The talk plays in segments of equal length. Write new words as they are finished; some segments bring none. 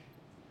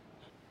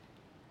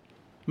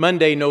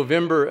Monday,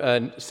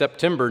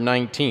 September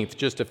 19th,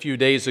 just a few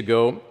days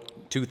ago,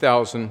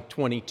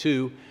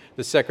 2022,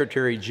 the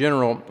Secretary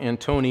General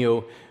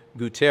Antonio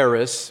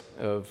Guterres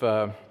of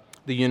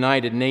the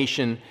United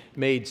Nations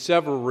made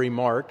several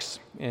remarks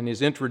in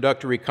his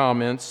introductory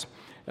comments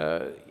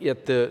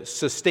at the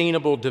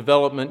Sustainable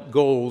Development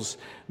Goals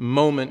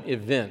Moment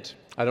event.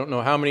 I don't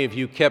know how many of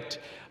you kept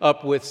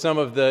up with some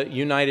of the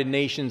United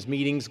Nations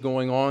meetings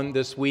going on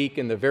this week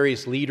and the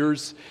various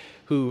leaders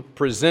who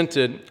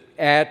presented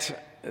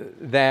at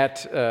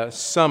that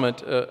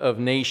summit of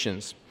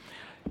nations.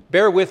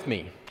 Bear with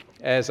me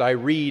as I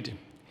read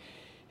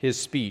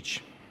his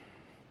speech.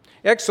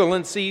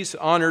 Excellencies,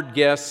 honored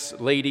guests,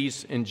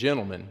 ladies and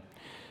gentlemen,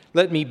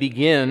 let me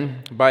begin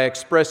by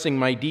expressing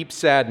my deep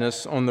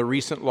sadness on the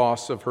recent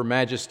loss of Her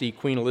Majesty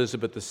Queen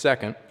Elizabeth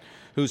II,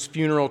 whose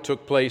funeral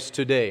took place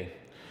today.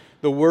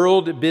 The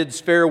world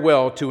bids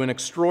farewell to an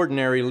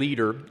extraordinary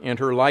leader and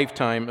her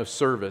lifetime of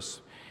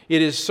service.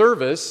 It is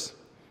service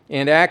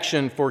and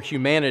action for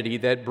humanity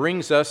that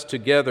brings us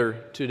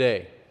together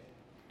today.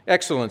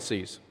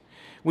 Excellencies,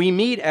 we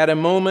meet at a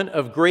moment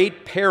of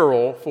great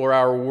peril for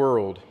our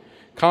world.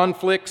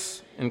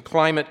 Conflicts and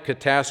climate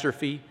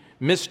catastrophe,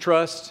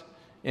 mistrust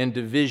and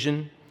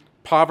division,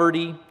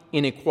 poverty,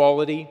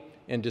 inequality,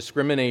 and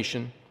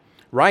discrimination,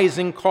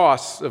 rising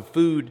costs of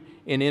food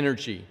and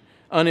energy,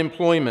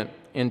 unemployment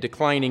and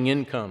declining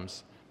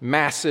incomes,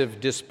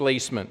 massive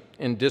displacement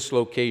and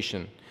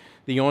dislocation,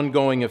 the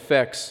ongoing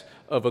effects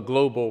of a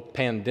global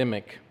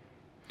pandemic,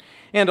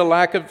 and a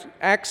lack of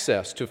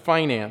access to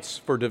finance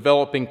for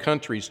developing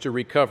countries to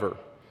recover,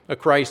 a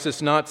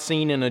crisis not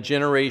seen in a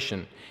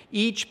generation.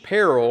 Each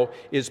peril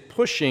is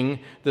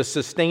pushing the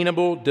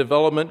Sustainable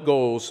Development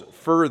Goals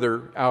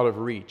further out of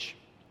reach.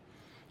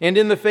 And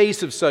in the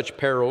face of such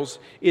perils,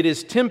 it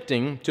is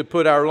tempting to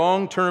put our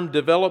long-term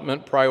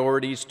development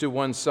priorities to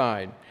one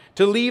side,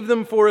 to leave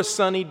them for a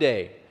sunny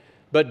day.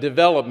 But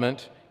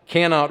development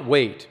cannot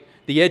wait.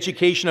 The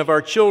education of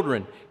our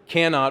children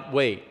cannot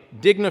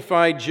wait.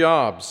 Dignified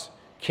jobs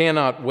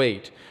cannot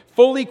wait.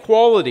 Full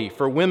equality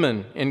for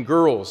women and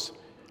girls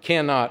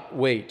cannot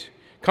wait.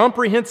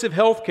 Comprehensive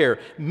health care,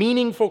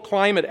 meaningful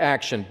climate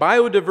action,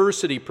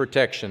 biodiversity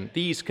protection,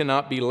 these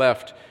cannot be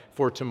left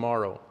for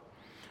tomorrow.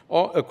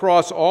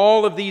 Across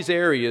all of these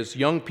areas,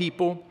 young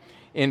people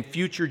and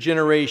future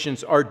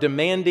generations are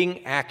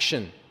demanding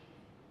action.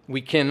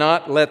 We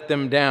cannot let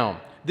them down.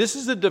 This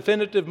is a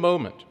definitive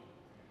moment.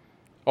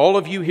 All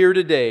of you here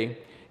today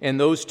and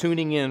those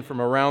tuning in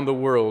from around the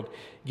world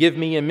give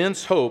me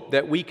immense hope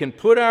that we can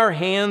put our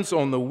hands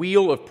on the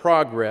wheel of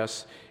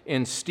progress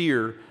and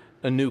steer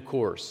a new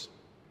course.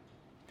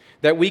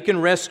 That we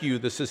can rescue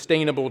the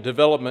Sustainable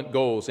Development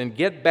Goals and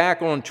get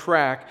back on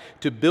track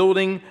to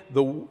building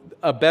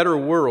a better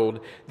world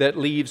that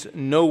leaves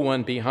no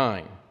one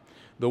behind.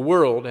 The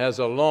world has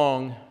a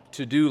long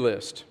to-do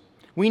list.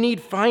 We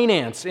need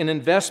finance and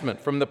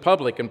investment from the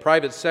public and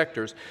private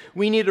sectors.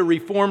 We need a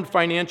reformed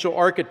financial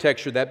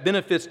architecture that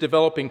benefits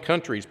developing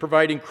countries,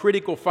 providing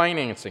critical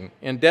financing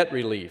and debt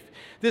relief.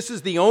 This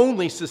is the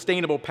only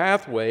sustainable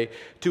pathway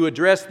to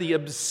address the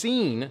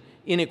obscene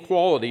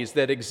inequalities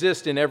that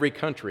exist in every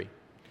country,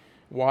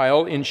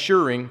 while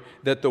ensuring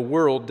that the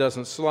world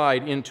doesn't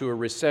slide into a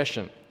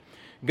recession.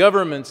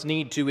 Governments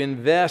need to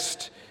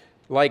invest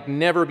like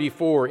never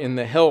before in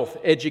the health,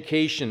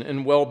 education,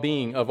 and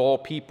well-being of all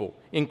people,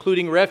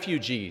 including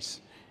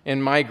refugees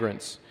and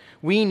migrants.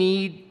 We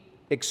need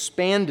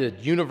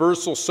expanded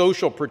universal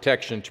social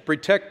protection to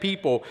protect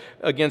people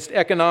against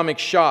economic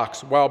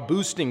shocks while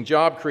boosting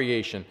job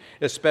creation,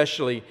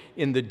 especially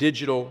in the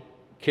digital,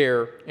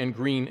 care, and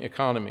green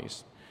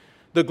economies.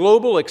 The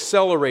global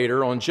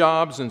accelerator on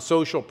jobs and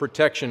social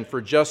protection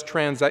for just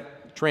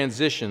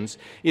transitions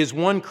is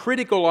one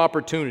critical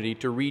opportunity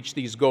to reach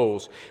these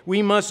goals.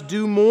 We must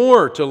do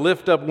more to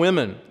lift up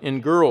women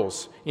and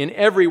girls in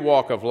every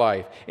walk of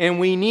life, and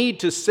we need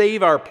to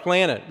save our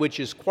planet, which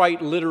is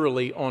quite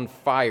literally on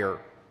fire.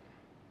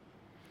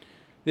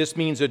 This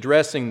means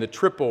addressing the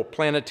triple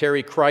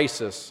planetary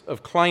crisis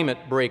of climate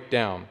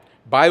breakdown,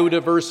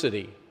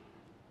 biodiversity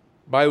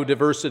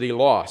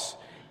loss,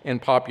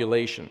 and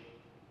population.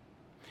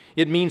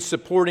 It means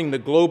supporting the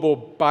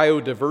global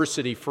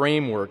biodiversity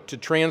framework to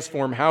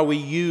transform how we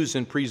use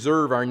and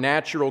preserve our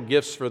natural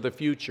gifts for the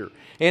future.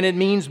 And it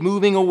means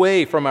moving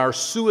away from our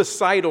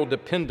suicidal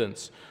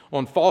dependence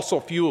on fossil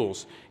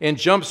fuels and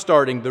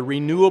jump-starting the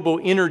renewable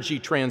energy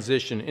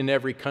transition in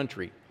every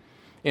country,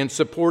 and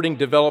supporting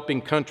developing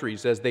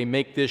countries as they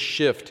make this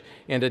shift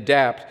and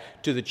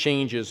adapt to the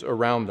changes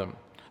around them.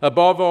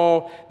 Above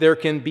all, there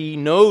can be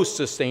no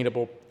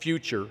sustainable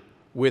future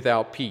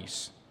without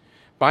peace.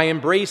 By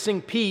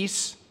embracing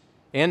peace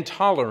and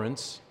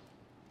tolerance,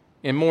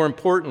 and more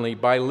importantly,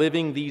 by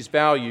living these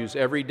values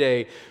every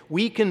day,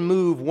 we can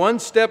move one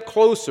step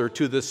closer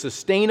to the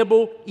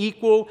sustainable,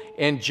 equal,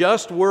 and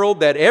just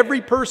world that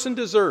every person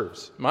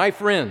deserves. My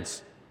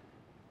friends,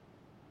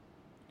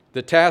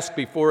 the task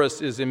before us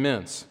is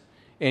immense,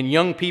 and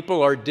young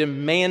people are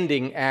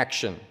demanding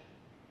action,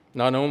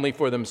 not only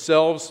for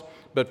themselves,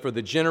 but for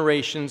the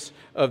generations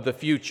of the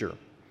future.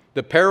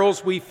 The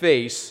perils we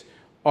face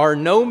are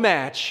no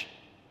match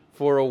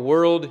for a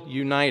world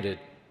united.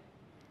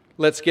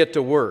 Let's get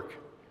to work.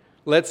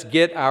 Let's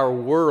get our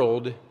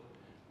world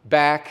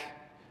back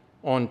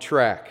on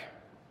track.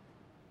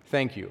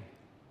 Thank you.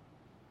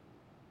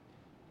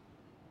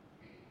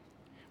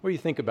 What do you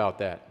think about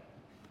that?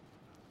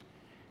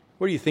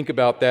 What do you think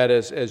about that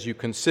as you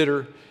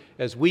consider,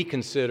 as we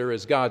consider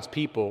as God's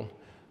people,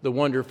 the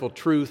wonderful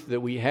truth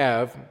that we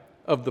have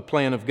of the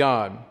plan of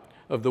God,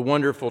 of the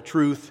wonderful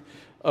truth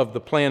of the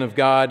plan of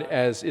God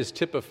as is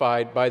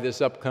typified by this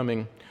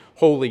upcoming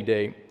holy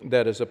day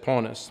that is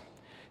upon us?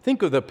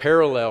 Think of the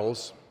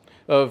parallels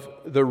of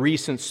the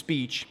recent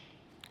speech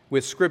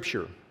with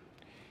Scripture.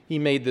 He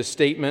made the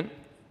statement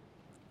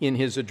in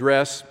his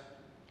address,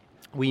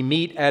 "We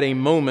meet at a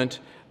moment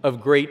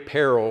of great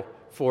peril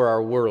for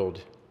our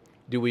world."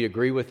 Do we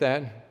agree with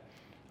that?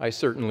 I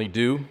certainly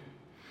do.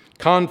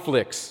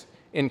 Conflicts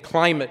and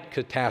climate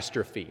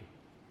catastrophe.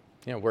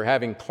 We're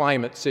having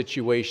climate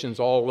situations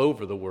all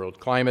over the world,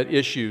 climate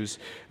issues,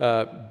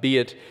 be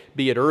it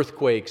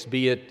earthquakes,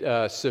 be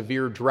it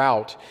severe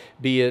drought,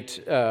 be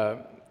it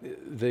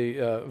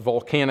the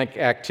volcanic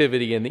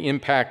activity and the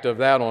impact of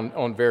that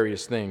on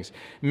various things.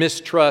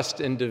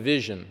 Mistrust and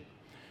division.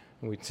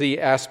 We see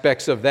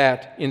aspects of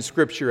that in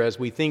Scripture as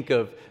we think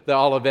of the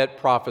Olivet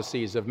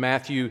prophecies of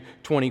Matthew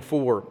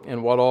 24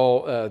 and what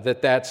all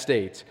that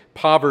states.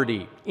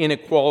 Poverty,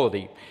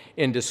 inequality,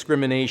 and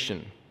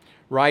discrimination.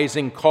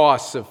 Rising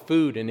costs of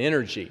food and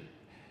energy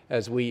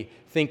as we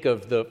think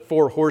of the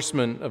four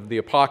horsemen of the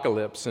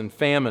apocalypse and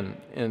famine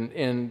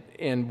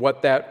and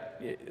what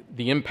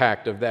the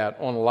impact of that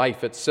on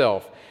life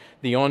itself.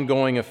 The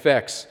ongoing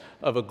effects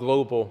of a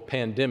global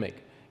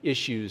pandemic.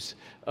 Issues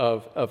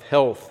of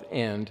health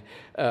and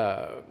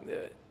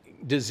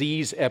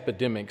disease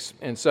epidemics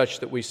and such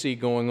that we see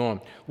going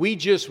on. We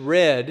just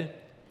heard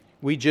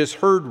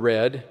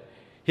read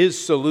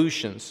his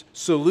solutions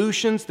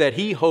that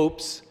he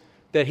hopes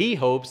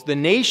the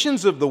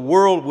nations of the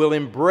world will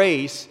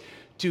embrace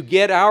to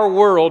get our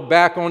world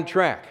back on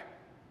track.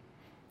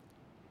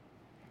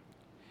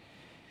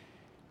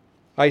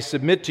 I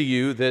submit to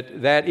you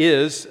that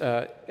is,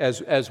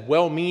 as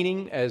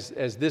well-meaning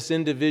as this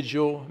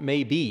individual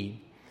may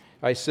be,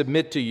 I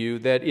submit to you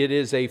that it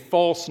is a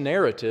false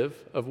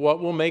narrative of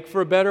what will make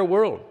for a better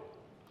world.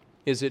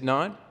 Is it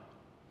not?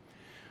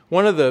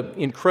 One of the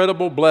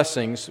incredible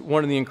blessings,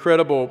 one of the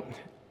incredible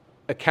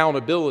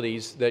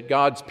accountabilities that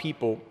God's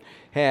people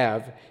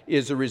have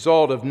is a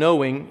result of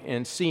knowing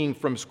and seeing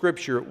from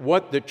Scripture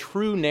what the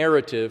true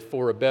narrative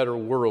for a better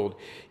world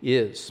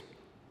is.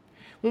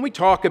 When we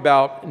talk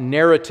about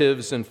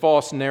narratives and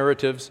false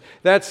narratives,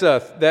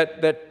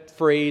 that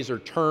phrase or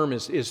term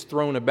is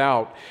thrown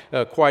about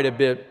quite a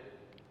bit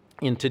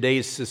in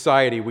today's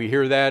society. We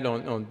hear that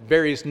on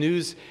various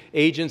news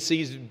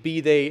agencies, be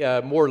they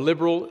more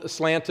liberal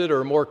slanted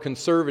or more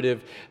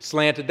conservative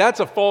slanted. That's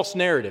a false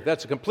narrative.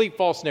 That's a complete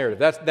false narrative.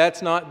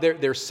 That's not.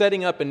 They're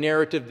setting up a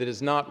narrative that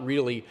is not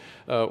really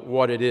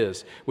what it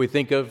is. We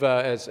think of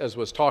as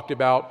was talked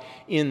about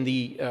in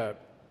the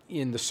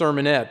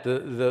sermonette,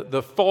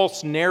 the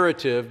false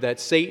narrative that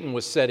Satan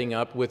was setting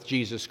up with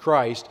Jesus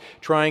Christ,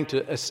 trying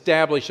to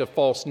establish a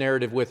false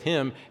narrative with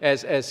him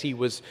as he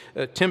was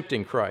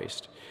tempting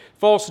Christ.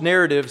 False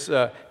narratives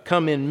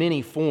come in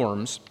many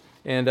forms,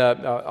 and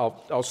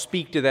I'll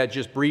speak to that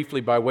just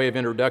briefly by way of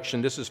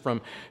introduction. This is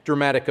from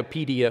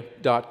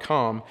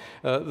Dramaticopedia.com.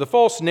 A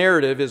false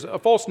narrative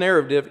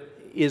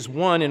is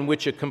one in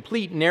which a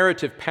complete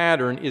narrative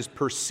pattern is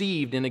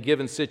perceived in a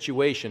given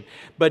situation,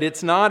 but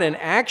it's not an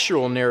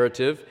actual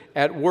narrative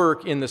at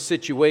work in the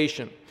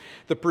situation.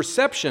 The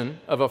perception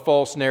of a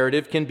false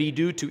narrative can be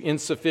due to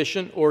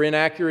insufficient or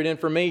inaccurate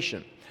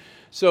information.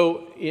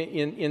 So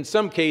in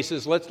some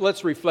cases,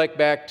 let's reflect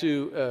back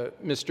to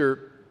Mr.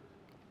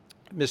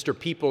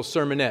 Peoples'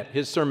 sermonette.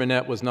 His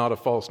sermonette was not a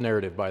false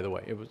narrative, by the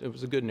way. It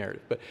was a good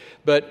narrative.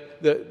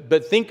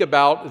 But think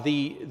about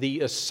the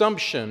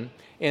assumption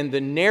and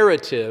the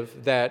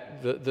narrative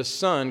that the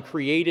son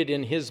created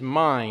in his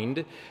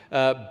mind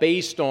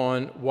based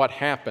on what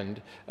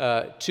happened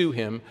to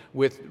him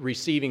with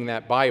receiving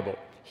that Bible.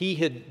 He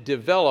had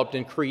developed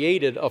and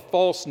created a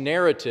false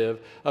narrative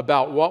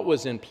about what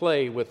was in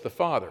play with the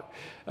Father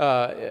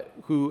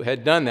who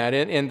had done that.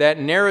 And that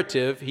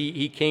narrative,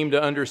 he came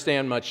to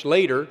understand much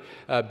later,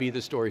 be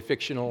the story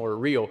fictional or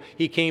real,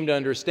 he came to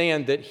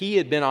understand that he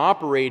had been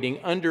operating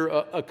under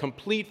a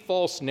complete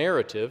false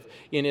narrative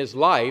in his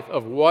life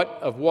of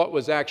what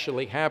was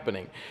actually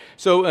happening.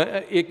 So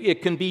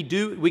it can be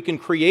we can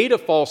create a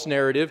false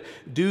narrative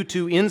due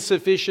to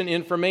insufficient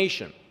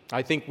information.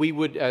 I think we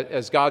would,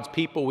 as God's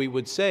people, we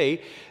would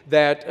say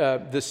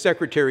that the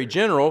Secretary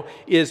General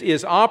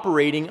is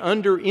operating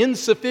under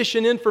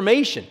insufficient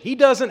information. He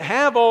doesn't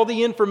have all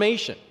the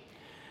information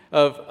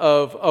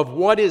of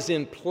what is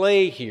in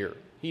play here.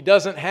 He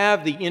doesn't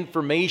have the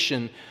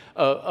information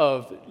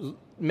of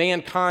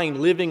mankind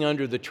living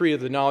under the tree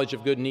of the knowledge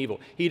of good and evil.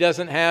 He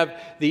doesn't have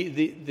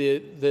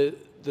the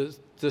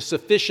the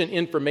sufficient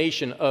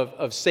information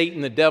of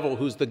Satan, the devil,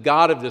 who's the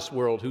god of this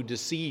world, who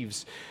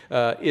deceives,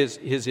 is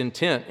his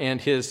intent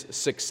and his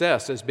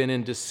success has been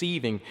in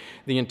deceiving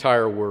the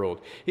entire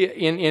world.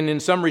 In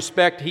some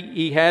respect,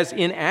 he has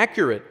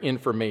inaccurate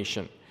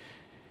information.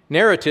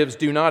 Narratives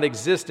do not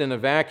exist in a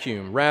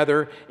vacuum.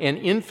 Rather, an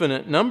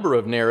infinite number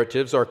of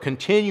narratives are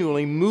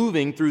continually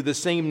moving through the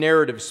same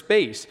narrative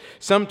space,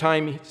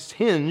 sometimes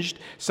hinged,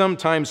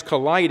 sometimes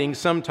colliding,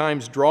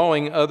 sometimes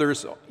drawing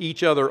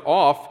each other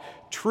off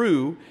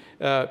true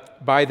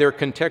by their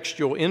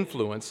contextual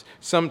influence,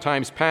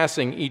 sometimes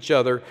passing each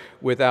other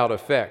without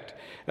effect.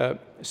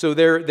 So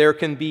there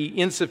can be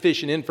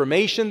insufficient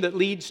information that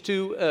leads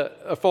to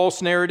a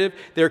false narrative.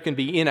 There can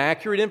be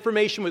inaccurate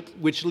information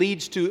which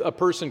leads to a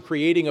person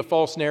creating a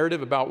false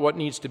narrative about what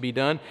needs to be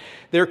done.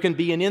 There can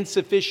be an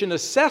insufficient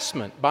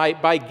assessment.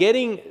 By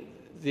taking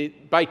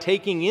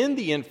in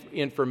the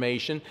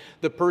information,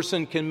 the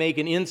person can make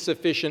an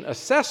insufficient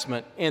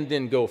assessment and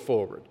then go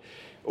forward.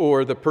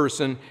 Or the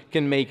person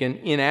can make an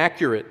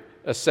inaccurate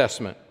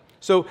assessment.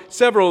 So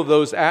several of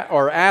those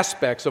are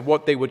aspects of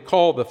what they would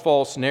call the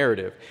false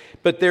narrative.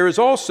 But there is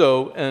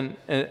also an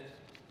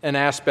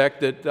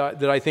aspect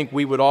that I think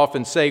we would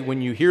often say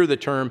when you hear the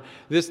term,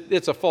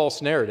 it's a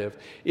false narrative,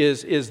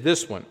 is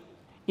this one,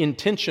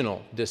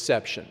 intentional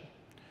deception.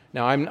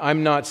 Now,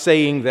 I'm not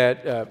saying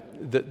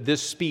that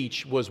this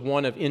speech was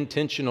one of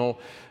intentional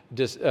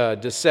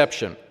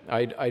deception.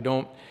 I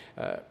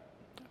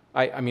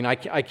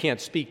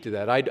can't speak to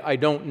that. I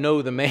don't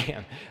know the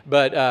man,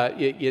 but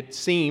it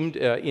seemed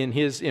in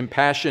his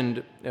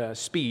impassioned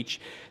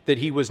speech that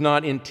he was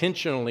not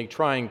intentionally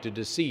trying to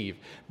deceive.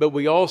 But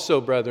we also,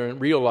 brethren,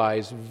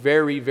 realize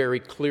very, very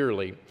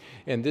clearly,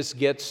 and this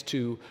gets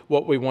to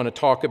what we want to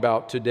talk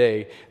about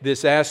today,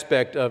 this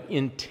aspect of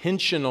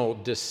intentional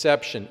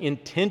deception,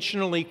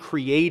 intentionally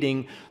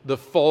creating the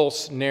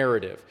false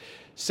narrative.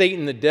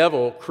 Satan, the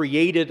devil,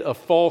 created a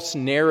false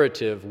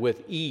narrative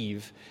with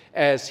Eve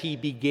as he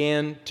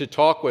began to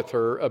talk with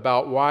her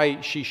about why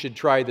she should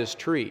try this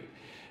tree.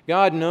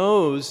 God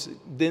knows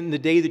then the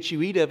day that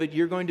you eat of it,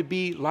 you're going to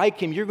be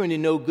like him. You're going to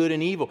know good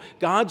and evil.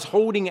 God's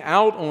holding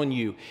out on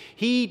you.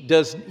 He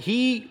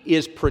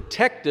is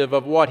protective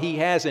of what he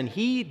has, and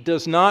he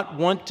does not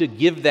want to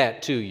give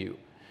that to you.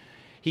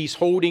 He's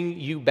holding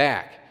you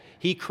back.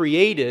 He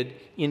created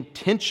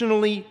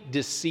intentionally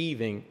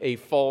deceiving a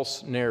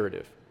false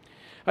narrative.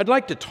 I'd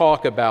like to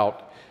talk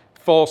about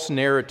false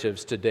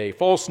narratives today.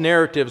 False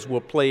narratives will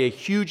play a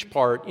huge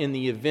part in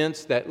the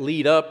events that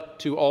lead up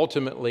to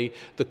ultimately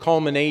the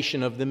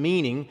culmination of the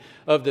meaning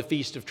of the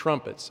Feast of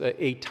Trumpets,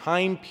 a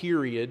time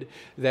period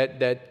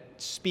that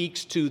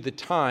speaks to the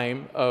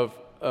time of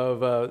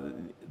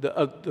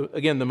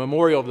the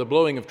memorial of the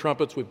blowing of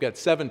trumpets. We've got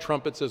 7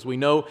 trumpets, as we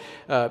know,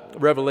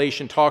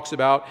 Revelation talks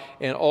about,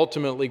 and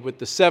ultimately with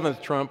the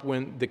 7th trump,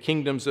 when the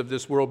kingdoms of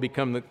this world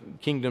become the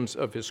kingdoms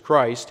of his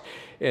Christ,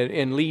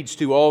 and leads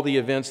to all the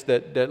events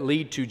that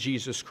lead to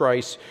Jesus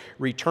Christ's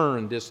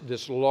return,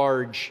 this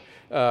large,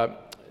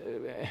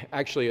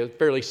 actually a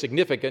fairly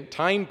significant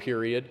time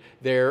period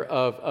there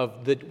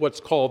of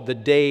what's called the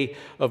Day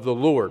of the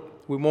Lord.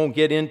 We won't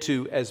get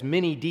into as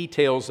many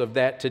details of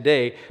that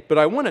today, but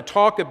I want to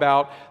talk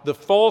about the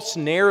false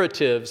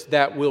narratives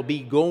that will be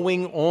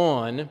going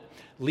on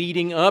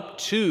leading up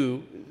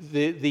to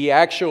the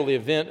actual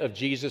event of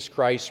Jesus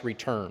Christ's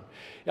return.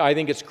 I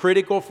think it's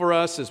critical for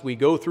us as we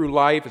go through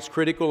life. It's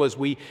critical as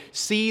we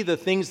see the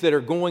things that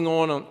are going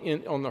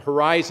on the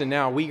horizon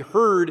now. We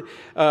heard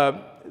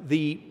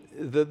the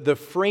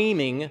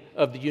framing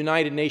of the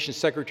United Nations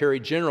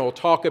Secretary General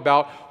talk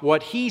about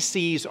what he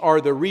sees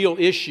are the real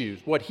issues,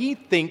 what he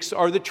thinks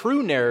are the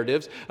true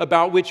narratives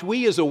about which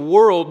we as a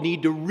world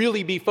need to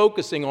really be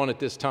focusing on at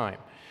this time.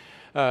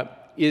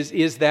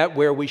 Is that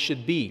where we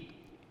should be?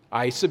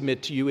 I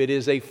submit to you it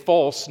is a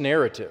false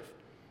narrative.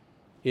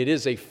 It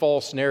is a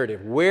false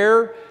narrative.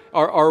 Where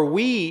are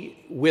we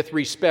with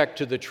respect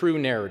to the true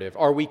narrative?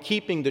 Are we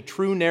keeping the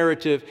true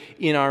narrative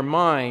in our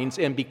minds?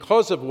 And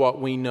because of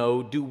what we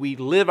know, do we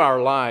live our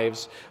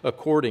lives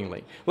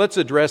accordingly? Let's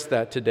address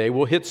that today.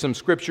 We'll hit some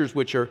scriptures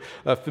which are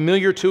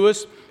familiar to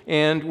us,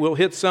 and we'll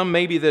hit some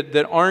maybe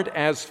that aren't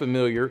as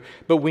familiar,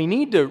 but we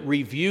need to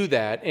review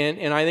that,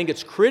 and I think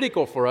it's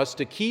critical for us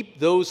to keep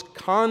those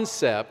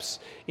concepts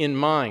in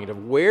mind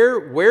of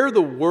where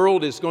the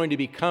world is going to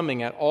be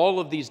coming at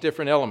all of these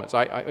different elements.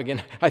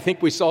 I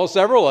think we saw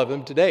several of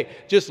them today,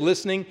 just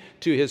listening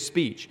to his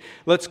speech.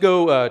 Let's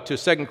go to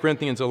 2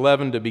 Corinthians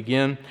 11 to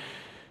begin.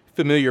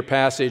 Familiar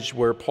passage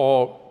where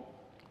Paul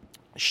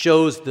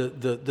shows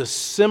the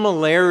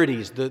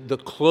similarities, the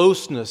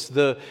closeness,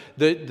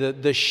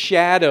 the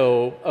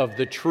shadow of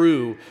the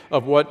true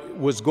of what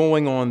was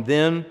going on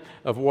then,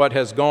 of what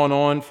has gone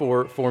on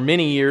for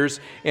many years,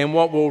 and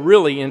what will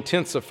really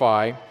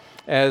intensify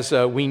as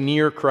we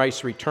near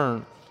Christ's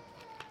return.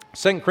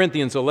 2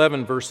 Corinthians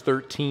 11, verse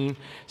 13.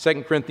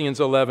 2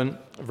 Corinthians 11,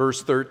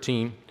 verse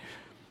 13.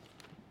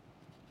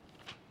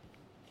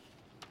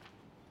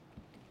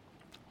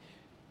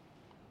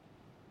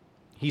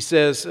 He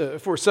says,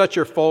 "For such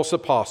are false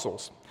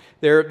apostles,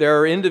 There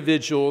are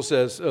individuals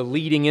as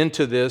leading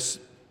into this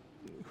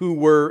who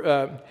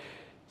were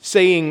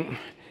saying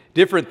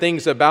different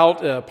things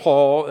about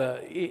Paul,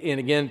 and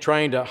again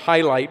trying to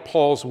highlight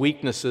Paul's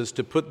weaknesses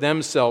to put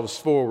themselves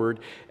forward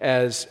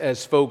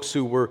as folks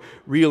who were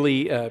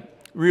really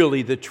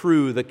the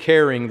true, the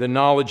caring, the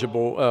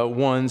knowledgeable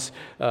ones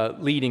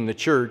leading the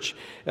church.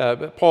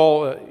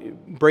 Paul,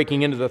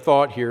 breaking into the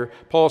thought here,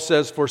 Paul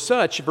says, for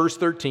such, verse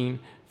 13,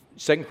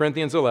 2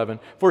 Corinthians 11,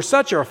 for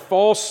such are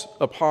false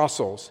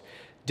apostles,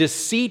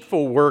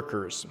 deceitful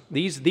workers.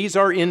 These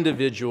are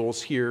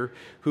individuals here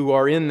who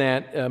are in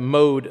that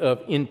mode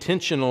of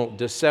intentional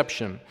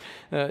deception.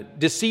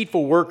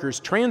 Deceitful workers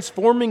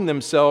transforming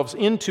themselves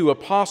into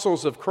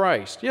apostles of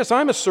Christ. Yes,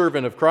 I'm a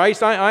servant of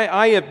Christ.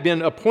 I have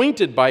been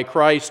appointed by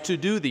Christ to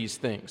do these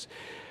things.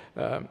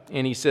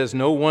 And he says,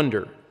 no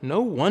wonder.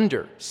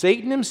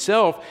 Satan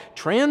himself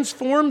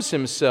transforms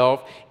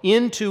himself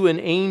into an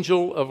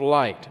angel of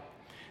light.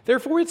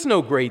 Therefore, it's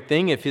no great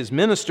thing if his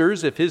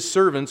ministers, if his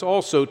servants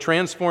also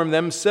transform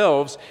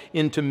themselves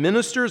into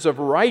ministers of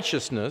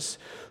righteousness,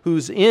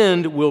 whose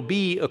end will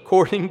be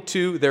according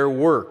to their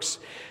works.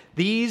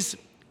 These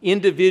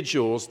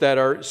individuals that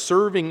are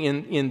serving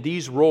in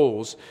these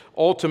roles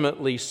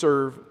ultimately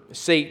serve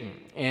Satan.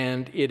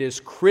 And it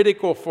is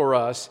critical for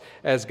us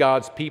as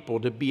God's people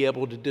to be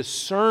able to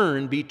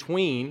discern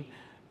between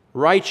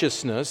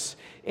righteousness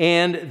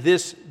and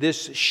this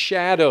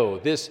shadow,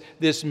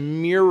 this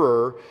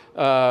mirror,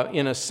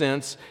 in a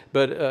sense,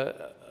 but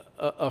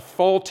a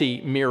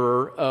faulty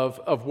mirror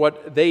of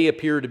what they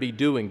appear to be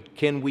doing.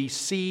 Can we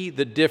see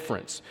the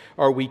difference?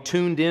 Are we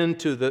tuned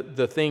into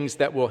the things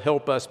that will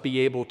help us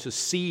be able to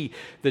see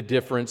the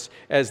difference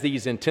as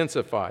these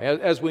intensify?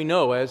 As we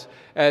know, as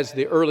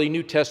the early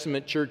New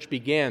Testament church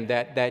began,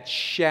 that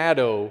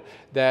shadow,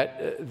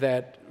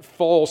 that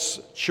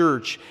false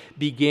church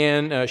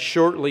began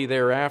shortly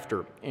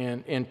thereafter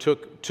and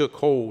took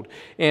hold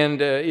and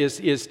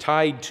is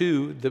tied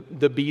to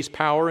the beast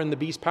power and the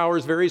beast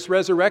power's various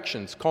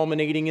resurrections,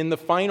 culminating in the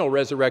final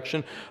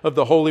resurrection of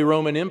the Holy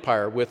Roman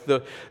Empire with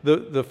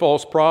the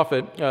false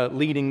prophet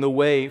leading the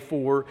way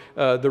for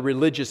the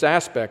religious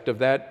aspect of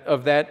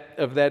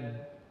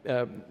that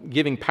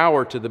giving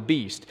power to the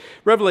beast.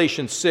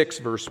 Revelation 6,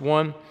 verse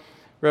 1.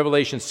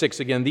 Revelation 6,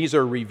 again, these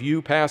are review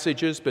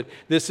passages, but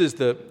this is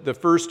the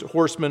first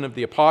horseman of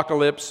the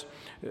apocalypse.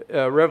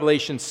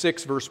 Revelation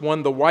 6, verse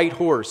 1, the white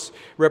horse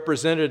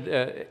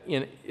represented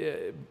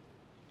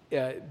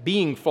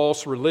being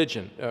false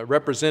religion,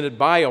 represented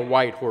by a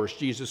white horse.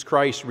 Jesus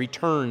Christ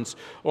returns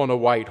on a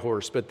white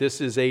horse, but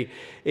this is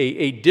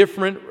a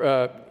different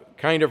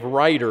kind of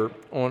rider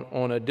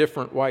on a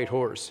different white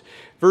horse.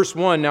 Verse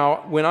 1,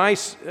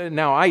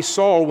 now I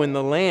saw when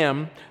the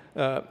Lamb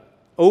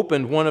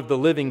opened one of the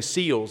living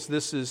seals.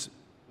 This is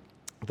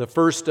the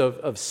first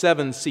of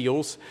 7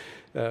 seals.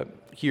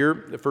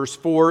 Here, the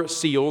first 4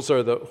 seals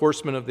are the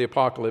horsemen of the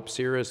apocalypse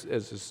here, as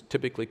is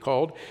typically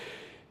called.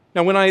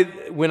 Now,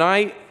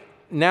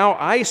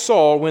 I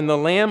saw when the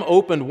Lamb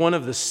opened one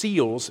of the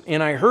seals,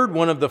 and I heard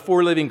one of the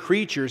 4 living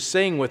creatures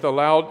saying with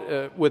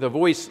a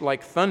voice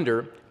like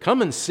thunder,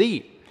 "Come and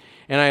see."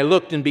 And I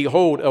looked, and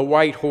behold, a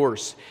white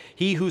horse.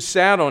 He who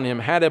sat on him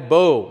had a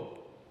bow,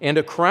 and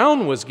a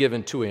crown was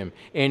given to him,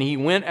 and he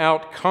went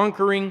out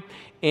conquering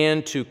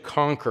and to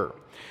conquer.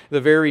 The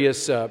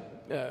various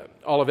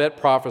Olivet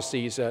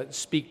prophecies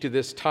speak to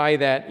this, tie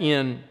that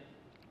in,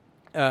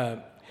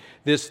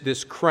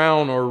 this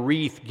crown or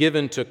wreath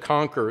given to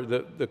conquer,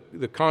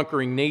 the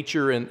conquering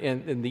nature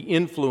and the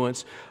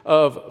influence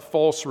of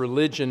false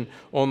religion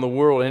on the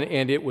world.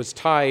 And it was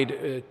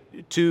tied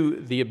to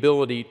the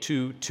ability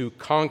to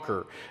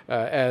conquer.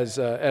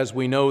 As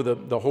we know,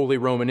 the Holy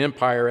Roman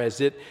Empire,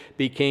 as it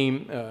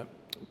became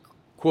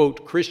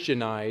quote,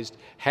 Christianized,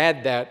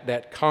 had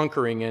that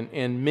conquering,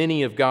 and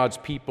many of God's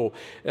people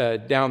through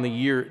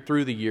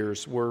the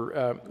years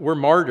were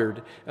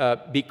martyred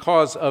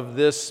because of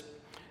this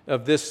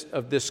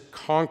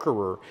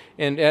conqueror.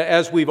 And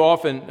as we've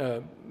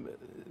often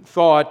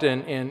thought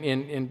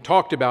and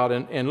talked about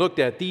and looked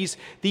at,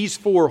 these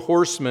 4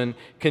 horsemen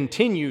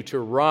continue to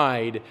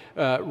ride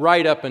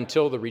right up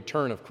until the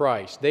return of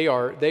Christ. They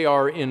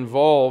are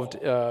involved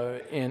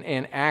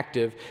and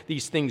active.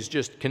 These things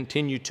just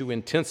continue to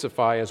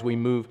intensify as we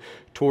move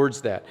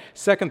towards that.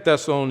 2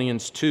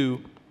 Thessalonians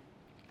 2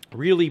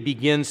 really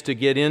begins to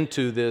get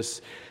into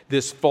this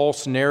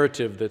false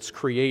narrative that's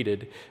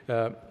created.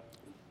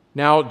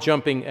 Now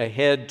jumping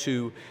ahead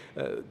to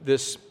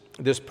this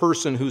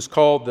person who's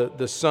called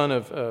the son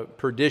of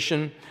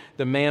perdition,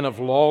 the man of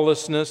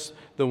lawlessness,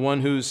 the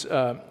one who's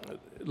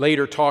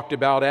later talked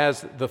about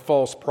as the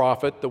false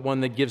prophet, the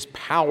one that gives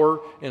power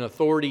and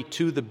authority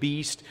to the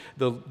beast,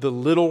 the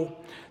little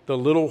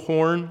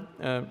horn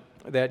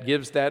that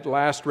gives that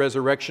last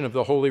resurrection of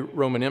the Holy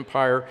Roman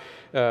Empire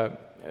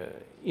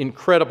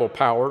incredible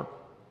power.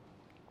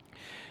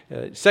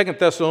 2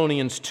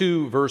 Thessalonians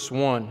 2, verse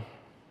 1.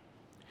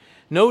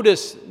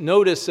 Notice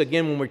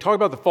again, when we talk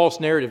about the false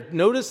narrative,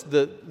 notice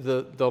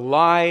the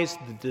lies,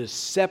 the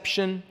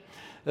deception,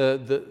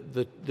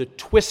 the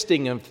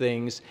twisting of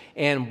things,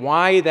 and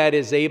why that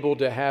is able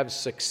to have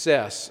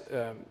success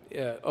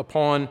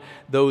upon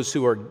those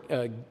who are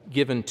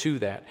given to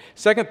that.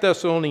 2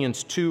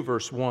 Thessalonians 2,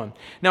 verse 1.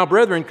 Now,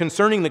 brethren,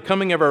 concerning the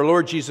coming of our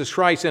Lord Jesus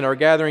Christ and our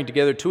gathering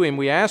together to him,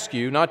 we ask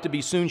you not to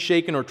be soon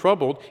shaken or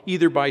troubled,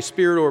 either by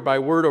spirit or by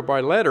word or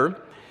by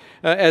letter,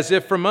 as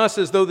if from us,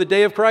 as though the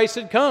day of Christ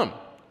had come.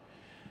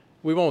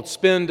 We won't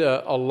spend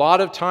a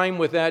lot of time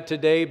with that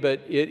today,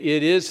 but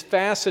it is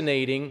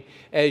fascinating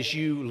as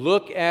you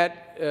look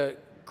at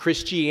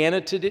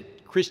Christianity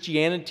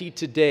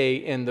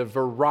today and the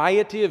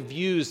variety of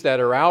views that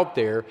are out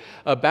there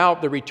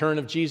about the return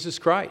of Jesus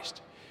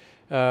Christ.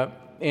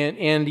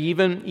 And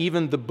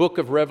even the book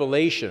of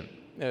Revelation.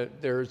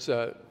 There's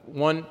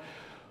one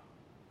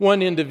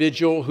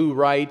individual who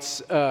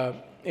writes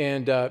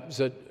and is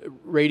a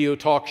radio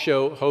talk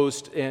show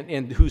host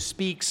and who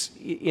speaks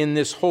in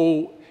this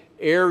whole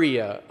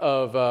area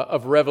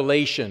of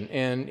Revelation,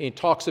 and it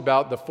talks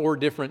about the four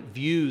different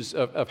views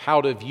of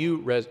how to view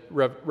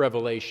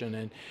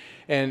Revelation,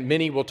 and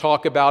many will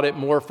talk about it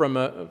more from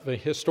a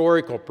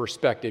historical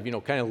perspective,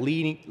 kind of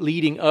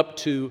leading up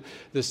to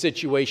the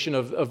situation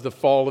of the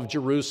fall of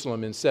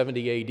Jerusalem in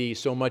 70 A.D.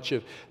 So much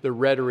of the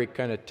rhetoric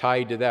kind of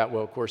tied to that.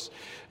 Well, of course,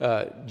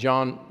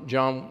 John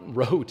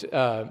wrote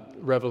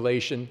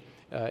Revelation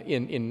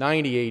in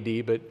 90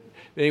 A.D., but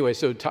anyway,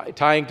 so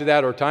tying to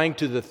that, or tying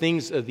to the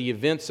things of the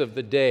events of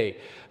the day.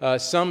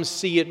 Some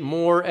see it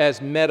more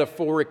as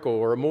metaphorical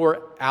or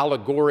more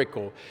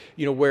allegorical,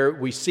 where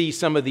we see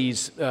some of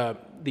these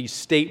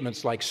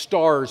statements like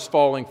stars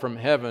falling from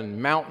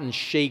heaven, mountains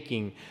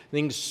shaking,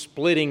 things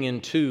splitting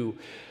in two.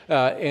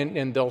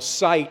 And they'll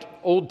cite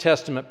Old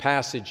Testament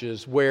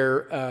passages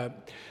where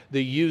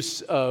the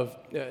use of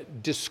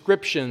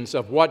descriptions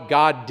of what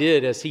God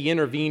did as he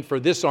intervened for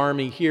this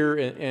army here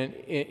and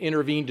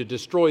intervened to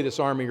destroy this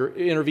army, or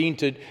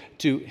intervened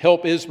to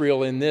help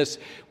Israel in this,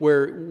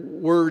 where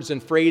words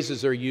and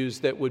phrases are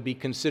used that would be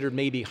considered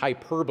maybe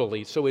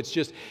hyperbole. So it's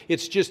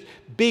just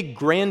big,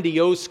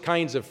 grandiose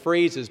kinds of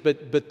phrases,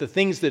 but the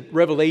things that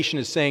Revelation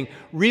is saying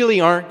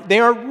really aren't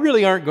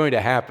going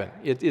to happen.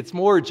 It's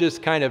more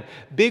just kind of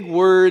big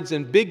words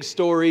and big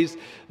stories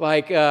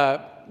like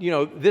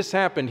this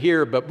happened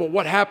here, but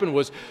what happened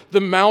was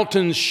the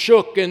mountains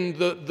shook and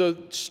the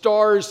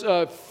stars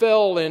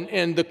fell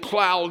and the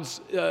clouds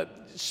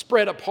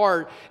spread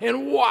apart,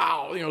 and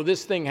wow,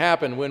 this thing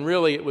happened, when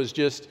really it was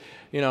just,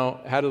 had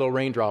a little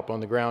raindrop on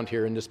the ground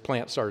here and this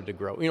plant started to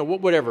grow.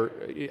 Whatever,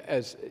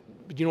 as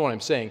you know what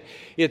I'm saying.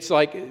 It's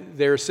like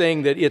they're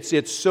saying that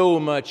it's so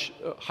much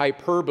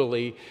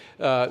hyperbole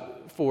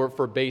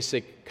for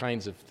basic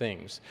kinds of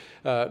things.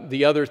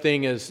 The other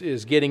thing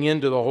is getting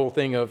into the whole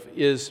thing of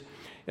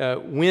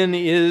when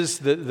is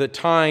the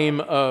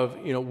time of,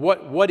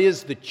 what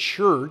is the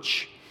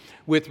church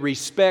with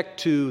respect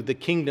to the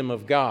kingdom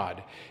of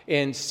God,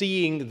 and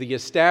seeing the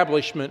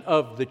establishment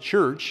of the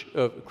church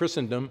of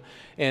Christendom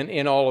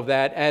and all of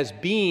that as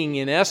being,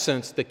 in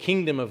essence, the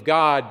kingdom of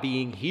God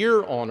being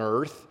here on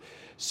earth.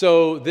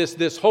 So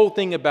this whole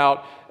thing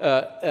about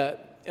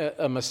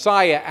a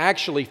Messiah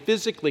actually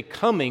physically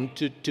coming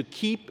to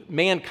keep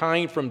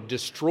mankind from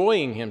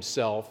destroying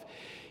himself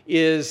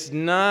is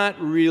not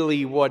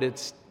really what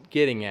it's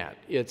getting at.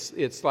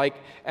 It's like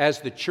as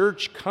the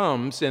church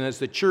comes and as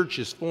the church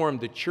is formed,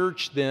 the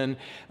church then,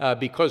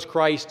 because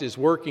Christ is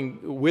working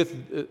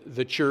with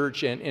the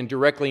church and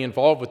directly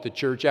involved with the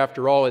church,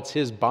 after all, it's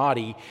his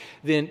body,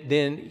 then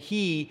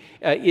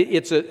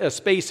it's a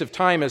space of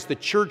time as the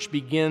church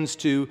begins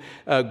to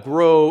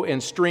grow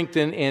and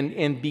strengthen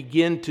and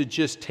begin to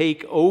just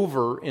take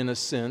over, in a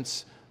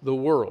sense, the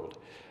world.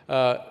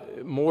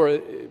 More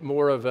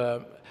of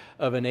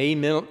an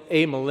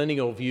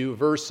amillennial view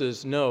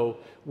versus no,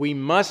 we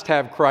must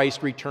have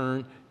Christ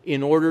return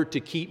in order to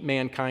keep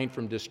mankind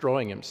from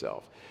destroying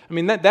himself. I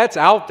mean, that's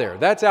out there.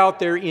 That's out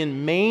there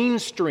in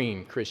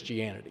mainstream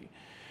Christianity.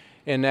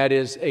 And that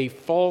is a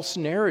false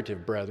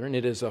narrative, brethren.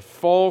 It is a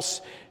false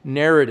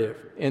narrative.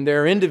 And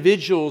there are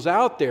individuals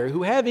out there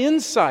who have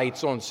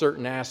insights on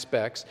certain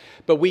aspects,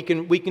 but we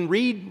can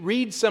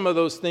read some of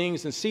those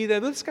things and see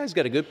that this guy's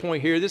got a good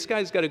point here, this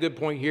guy's got a good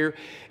point here,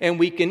 and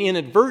we can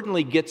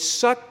inadvertently get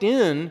sucked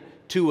in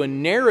to a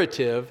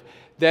narrative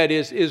that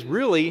is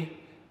really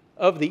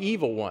of the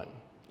evil one.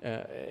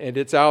 And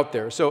it's out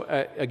there. So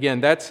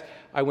again,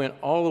 I went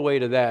all the way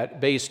to that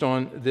based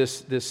on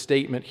this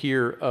statement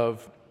here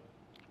of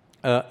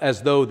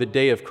as though the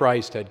day of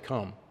Christ had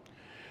come.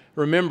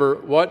 Remember,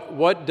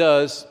 what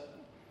does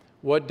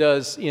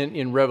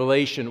in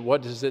Revelation,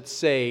 what does it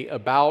say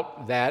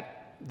about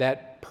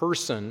that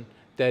person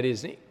that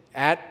is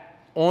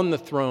on the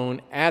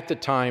throne at the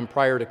time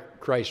prior to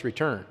Christ's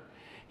return?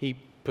 He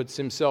puts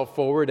himself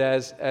forward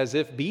as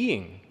if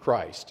being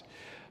Christ.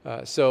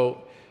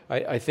 So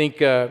I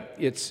think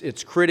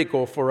it's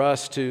critical for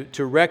us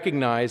to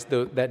recognize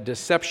that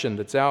deception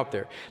that's out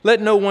there.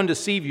 Let no one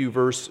deceive you,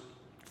 verse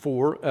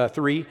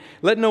 3.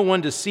 Let no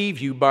one deceive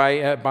you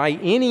by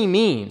any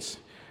means,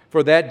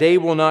 For that day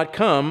will not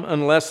come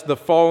unless the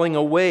falling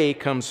away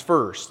comes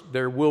first.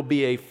 There will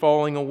be a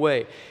falling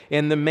away.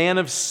 And the man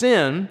of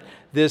sin,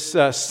 this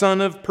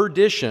son of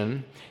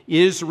perdition,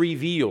 is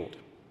revealed.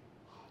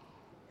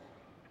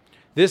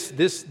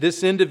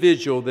 This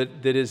individual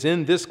that is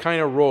in this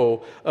kind of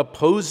role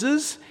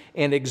opposes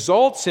and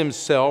exalts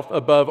himself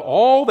above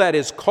all that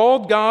is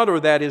called God or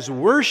that is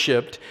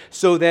worshipped,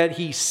 so that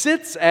he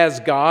sits as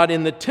God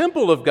in the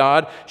temple of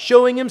God,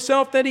 showing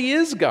himself that he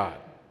is God.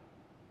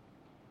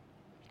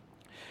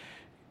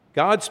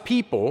 God's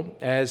people,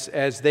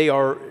 as they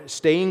are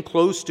staying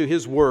close to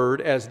His Word,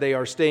 as they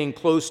are staying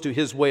close to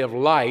His way of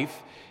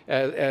life,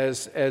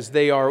 as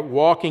they are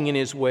walking in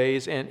His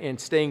ways and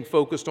staying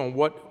focused on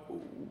what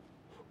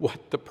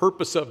the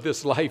purpose of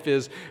this life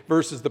is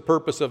versus the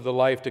purpose of the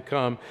life to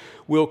come,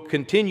 will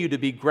continue to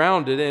be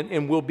grounded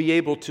and will be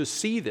able to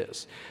see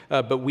this.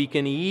 But we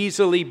can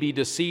easily be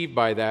deceived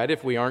by that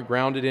if we aren't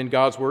grounded in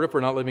God's Word, if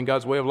we're not living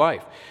God's way of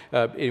life.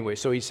 Anyway,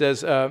 so he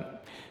says...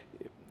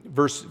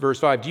 Verse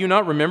 5, do you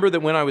not remember that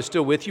when I was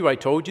still with you, I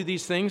told you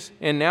these things?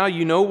 And now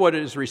you know what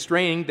is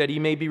restraining, that he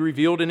may be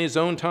revealed in his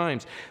own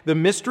times. The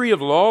mystery of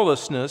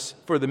lawlessness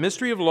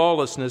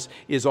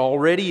is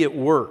already at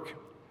work.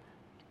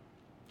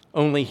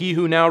 Only he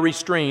who now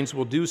restrains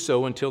will do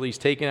so until he's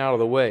taken out of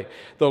the way.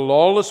 The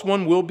lawless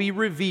one will be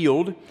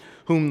revealed,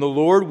 whom the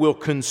Lord will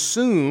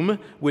consume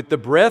with the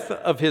breath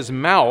of his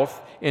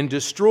mouth and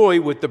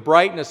destroy with the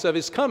brightness of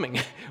his coming.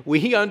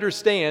 We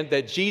understand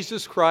that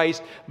Jesus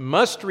Christ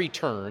must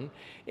return,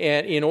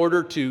 and in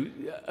order to,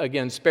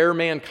 again, spare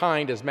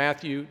mankind, as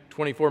Matthew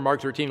 24,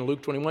 Mark 13, and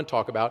Luke 21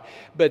 talk about.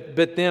 But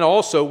then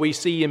also we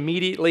see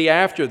immediately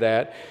after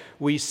that,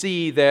 we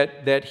see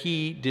that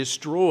he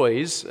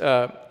destroys,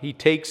 he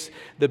takes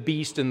the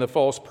beast and the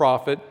false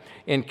prophet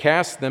and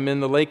casts them in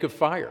the lake of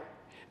fire.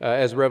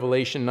 As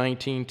Revelation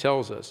 19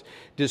 tells us,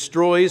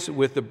 destroys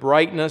with the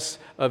brightness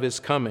of his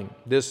coming.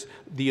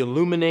 The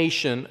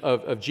illumination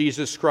of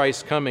Jesus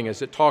Christ coming,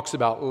 as it talks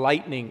about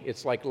lightning,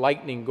 it's like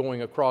lightning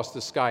going across the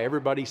sky.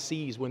 Everybody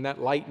sees when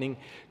that lightning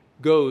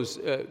goes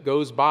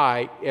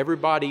by.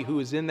 Everybody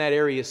who is in that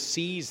area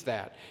sees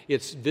that.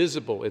 It's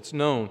visible. It's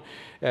known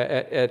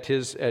at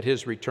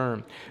his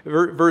return.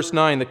 Verse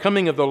 9, the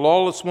coming of the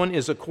lawless one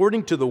is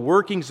according to the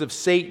workings of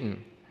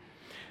Satan.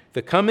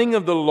 The coming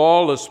of the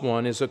lawless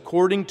one is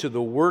according to the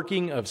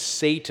working of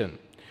Satan,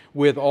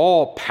 with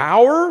all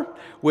power,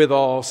 with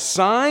all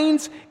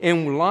signs,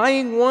 and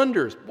lying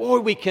wonders. Boy,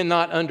 we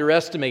cannot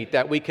underestimate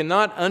that. We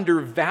cannot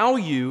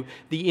undervalue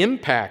the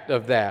impact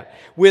of that.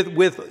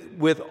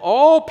 With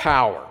all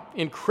power,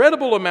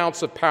 incredible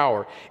amounts of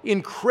power,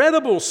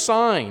 incredible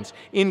signs,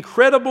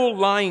 incredible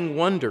lying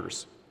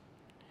wonders,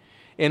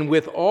 and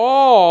with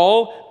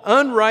all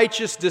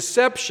unrighteous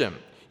deception.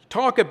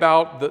 Talk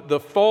about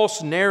the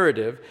false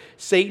narrative,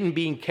 Satan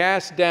being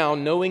cast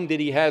down, knowing that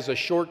he has a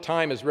short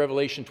time, as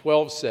Revelation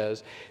 12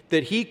 says,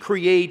 that he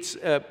creates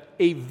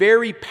a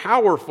very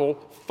powerful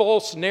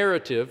false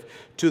narrative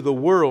to the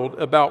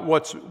world about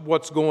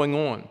what's going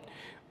on.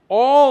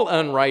 All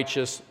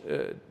unrighteous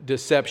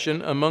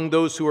deception among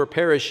those who are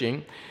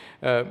perishing,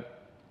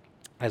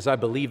 as I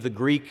believe the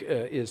Greek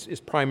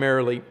is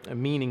primarily a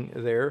meaning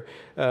there,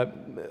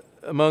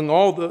 among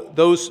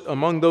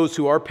those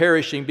who are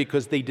perishing,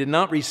 because they did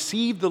not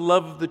receive the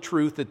love of the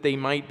truth that they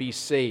might be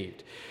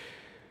saved.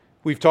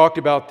 We've talked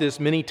about this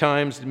many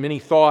times, many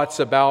thoughts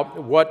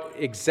about what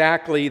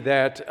exactly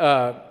that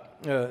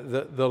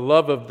the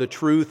love of the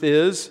truth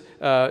is,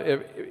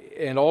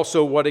 and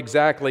also what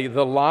exactly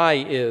the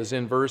lie is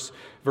in verse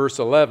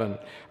 11.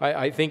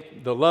 I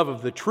think the love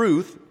of the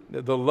truth,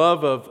 the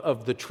love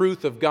of the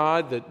truth of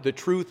God, the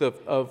truth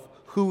of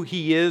who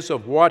He is,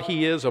 of what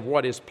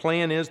His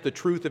plan is, the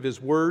truth of His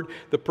Word,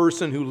 the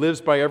person who lives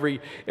by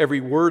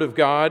every word of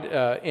God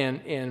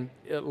and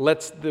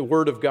lets the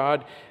Word of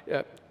God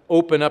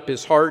open up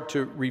his heart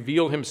to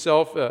reveal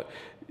himself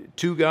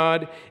to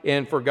God,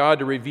 and for God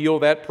to reveal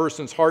that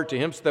person's heart to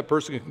him so that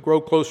person can grow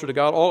closer to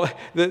God.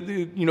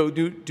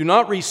 Do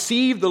not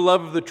receive the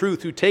love of the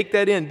truth, who take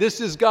that in.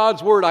 This is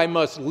God's Word, I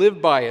must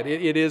live by it.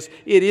 It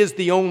is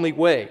the only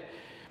way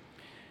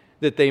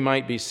that they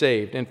might be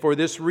saved. And for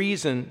this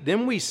reason,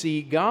 then we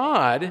see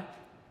God,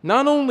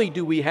 not only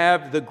do we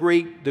have the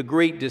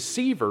great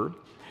deceiver,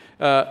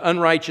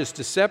 unrighteous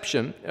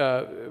deception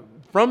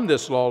from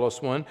this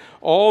lawless one,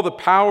 all the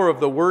power of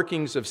the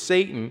workings of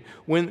Satan,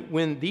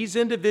 when these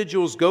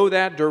individuals go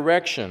that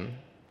direction,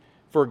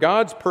 for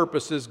God's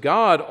purposes,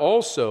 God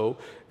also,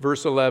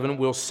 verse 11,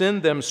 will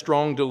send them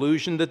strong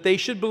delusion that they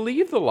should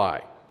believe the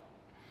lie.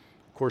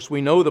 Of course,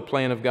 we know the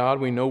plan of God.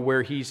 We know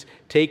where He's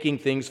taking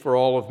things for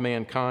all of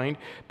mankind.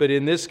 But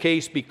in this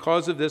case,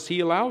 because of this,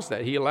 He allows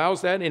that. He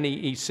allows that, and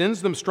He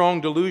sends them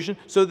strong delusion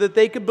so that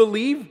they could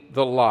believe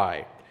the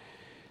lie,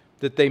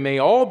 that they may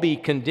all be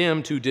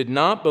condemned who did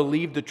not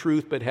believe the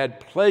truth but had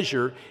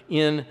pleasure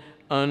in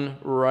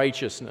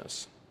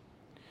unrighteousness.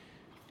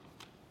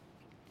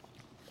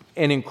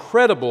 An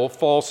incredible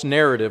false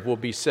narrative will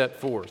be set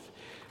forth.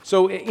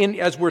 So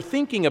as we're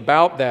thinking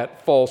about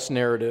that false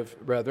narrative,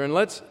 brethren,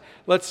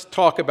 let's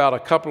talk about a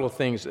couple of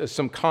things,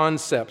 some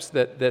concepts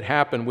that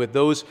happen with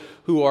those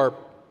who are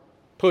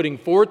putting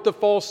forth the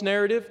false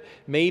narrative,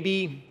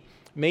 maybe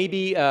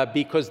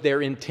because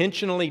they're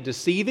intentionally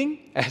deceiving,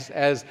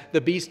 as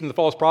the beast and the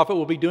false prophet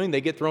will be doing.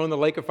 They get thrown in the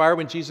lake of fire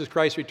when Jesus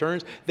Christ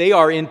returns. They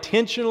are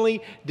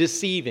intentionally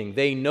deceiving.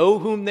 They know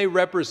whom they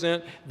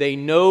represent. They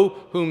know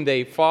whom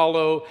they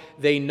follow.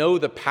 They know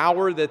the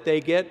power that they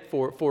get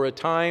for a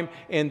time,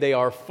 and they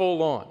are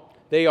full on.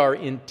 They are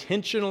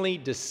intentionally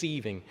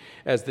deceiving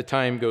as the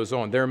time goes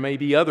on. There may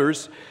be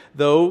others,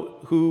 though,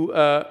 who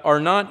are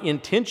not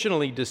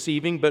intentionally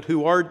deceiving, but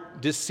who are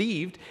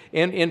deceived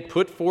and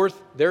put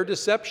forth their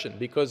deception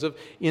because of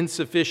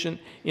insufficient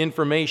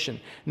information.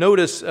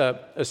 Notice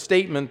a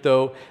statement,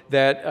 though,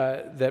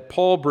 that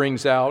Paul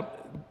brings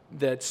out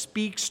that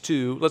speaks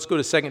to, let's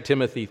go to 2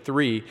 Timothy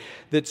 3,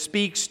 that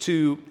speaks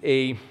to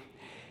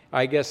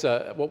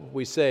what would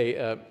we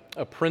say,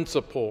 a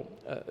principle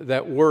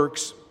that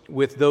works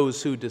with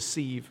those who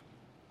deceive.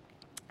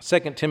 2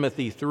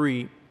 Timothy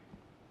 3,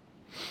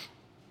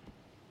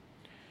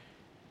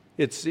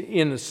 it's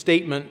in the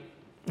statement,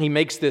 he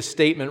makes this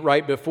statement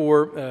right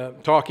before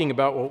talking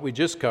about what we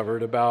just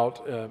covered,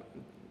 about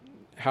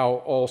how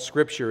all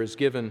Scripture is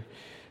given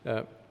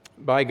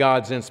by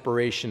God's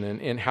inspiration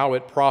and how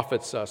it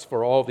profits us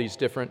for all these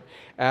different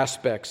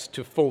aspects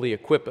to fully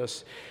equip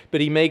us.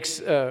 But he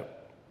makes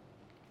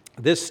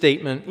this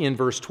statement in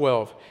verse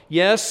 12.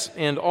 Yes,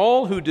 and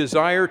all who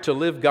desire to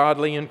live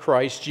godly in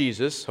Christ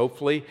Jesus,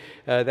 hopefully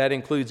that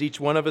includes each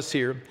one of us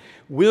here,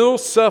 will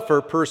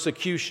suffer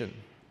persecution.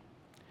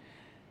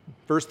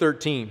 Verse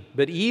 13,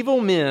 but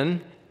evil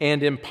men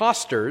and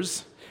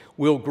impostors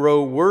will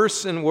grow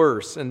worse and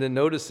worse. And then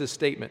notice this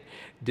statement,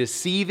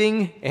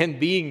 deceiving and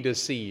being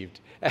deceived.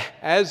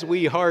 As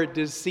we are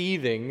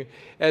deceiving,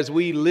 as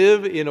we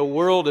live in a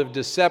world of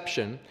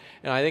deception,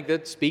 and I think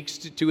that speaks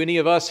to any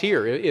of us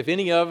here. If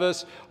any of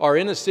us are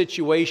in a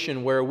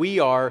situation where we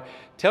are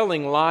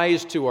telling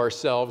lies to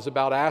ourselves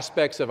about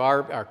aspects of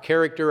our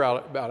character,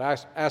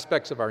 about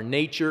aspects of our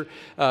nature,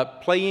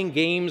 playing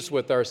games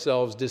with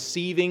ourselves,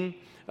 deceiving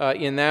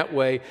in that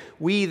way,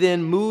 we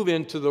then move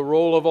into the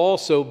role of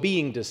also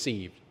being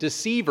deceived.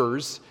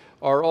 Deceivers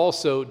are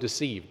also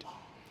deceived.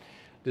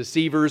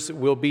 Deceivers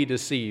will be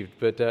deceived,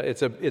 but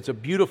it's a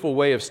beautiful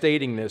way of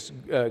stating this.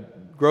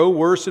 Grow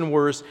worse and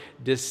worse,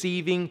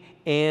 deceiving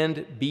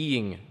and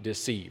being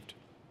deceived.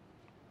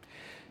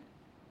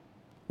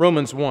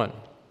 Romans 1,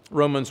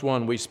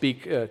 we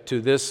speak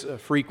to this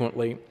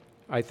frequently.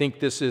 I think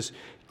this is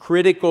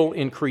critical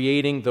in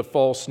creating the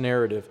false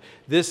narrative.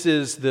 This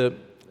is the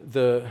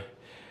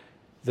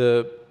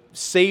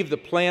save the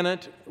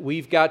planet,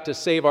 we've got to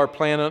save our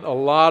planet. A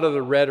lot of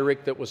the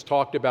rhetoric that was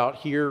talked about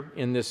here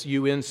in this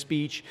UN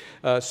speech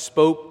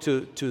spoke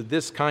to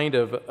this kind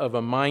of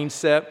a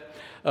mindset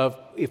of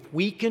if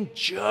we can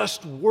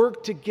just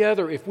work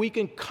together, if we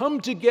can come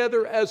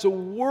together as a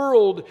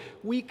world,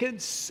 we can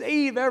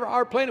save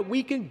our planet.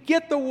 We can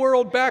get the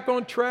world back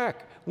on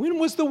track. When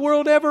was the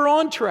world ever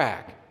on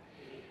track?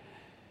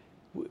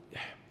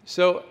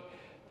 So,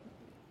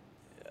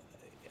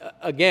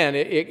 again,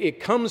 it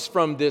comes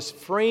from this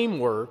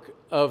framework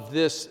of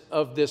this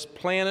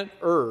planet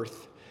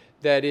Earth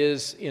that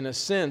is, in a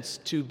sense,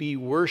 to be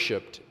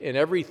worshiped, and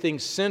everything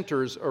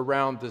centers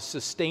around the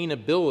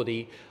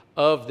sustainability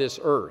of this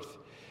earth.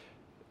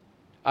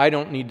 I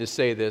don't need to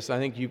say this. I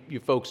think you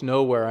folks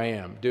know where I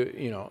am.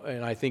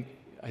 And I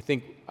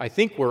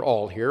think we're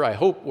all here. I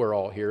hope we're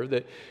all here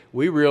that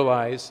we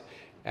realize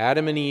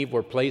Adam and Eve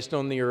were placed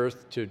on the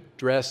earth to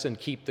dress and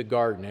keep the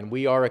garden, and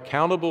we are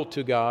accountable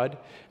to God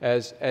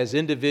as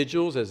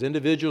individuals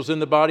in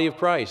the body of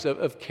Christ,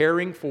 of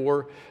caring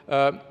for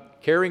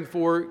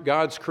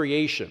God's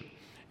creation,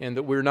 and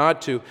that we're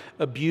not to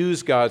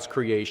abuse God's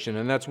creation.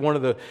 And that's one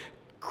of the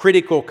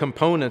critical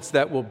components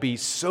that will be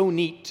so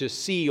neat to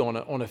see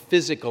on a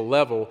physical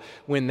level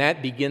when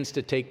that begins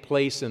to take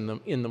place in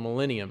the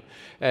millennium,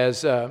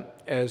 as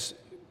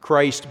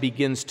Christ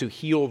begins to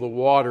heal the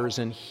waters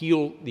and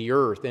heal the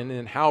earth,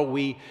 and how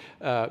we,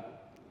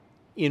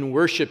 in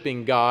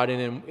worshiping God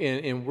and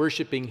in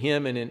worshiping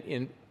Him and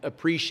in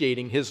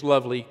appreciating His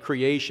lovely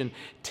creation,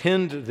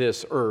 tend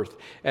this earth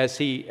as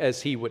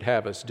He would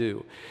have us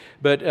do.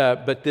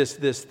 But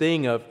this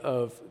thing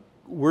of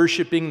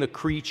worshiping the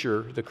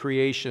creature, the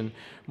creation,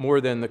 more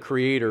than the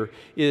Creator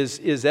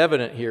is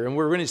evident here. And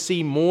we're going to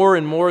see more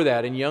and more of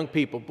that in young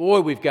people.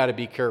 Boy, we've got to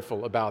be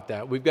careful about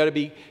that. We've got to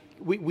be...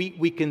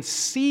 We can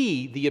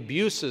see the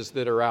abuses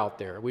that are out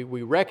there.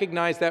 We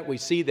recognize that, we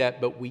see that,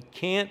 but we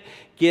can't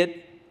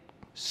get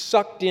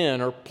sucked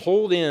in or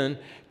pulled in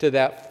to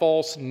that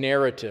false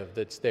narrative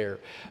that's there.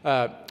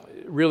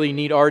 Really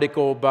neat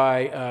article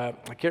by,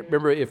 I can't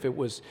remember if it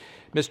was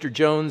Mr.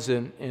 Jones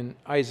and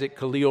Isaac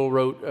Khalil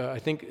wrote, I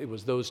think it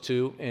was those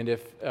two, and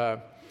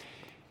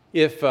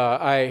if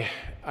I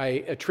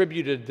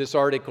attributed this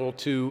article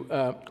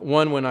to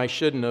one when I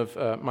shouldn't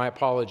have, my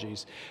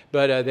apologies.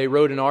 But they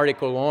wrote an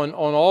article on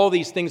all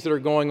these things that are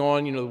going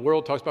on. The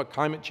world talks about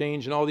climate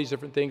change and all these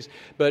different things.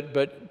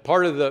 But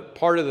part of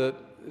the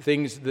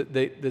things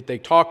that they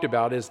talked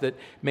about is that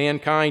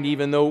mankind,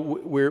 even though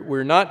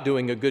we're not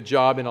doing a good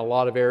job in a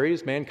lot of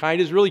areas,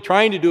 mankind is really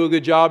trying to do a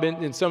good job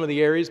in some of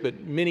the areas,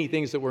 but many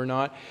things that we're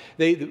not.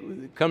 They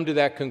come to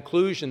that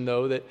conclusion,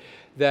 though, that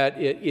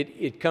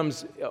it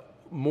comes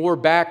more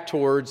back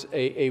towards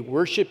a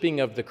worshiping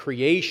of the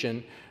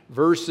creation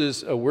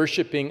versus a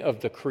worshiping of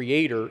the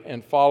Creator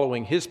and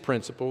following His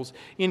principles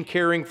in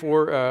caring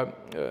for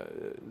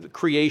the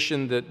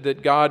creation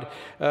that God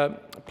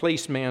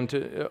placed man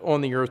on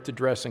the earth to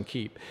dress and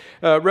keep.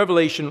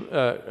 Romans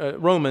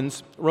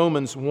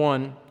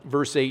 1,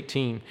 verse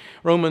 18.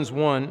 Romans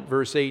 1,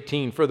 verse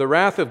 18. For the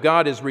wrath of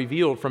God is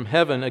revealed from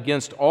heaven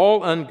against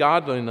all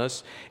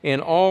ungodliness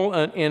and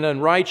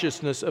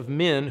unrighteousness of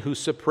men who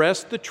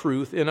suppress the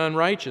truth in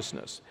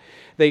unrighteousness.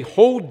 They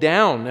hold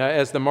down,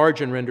 as the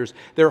margin renders,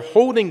 they're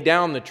holding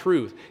down the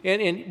truth.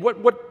 And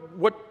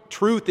what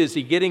truth is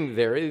he getting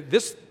there?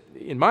 This,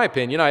 in my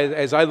opinion,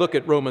 as I look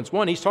at Romans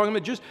 1, he's talking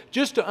about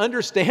just to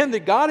understand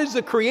that God is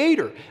the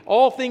creator.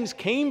 All things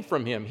came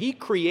from him. He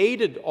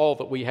created all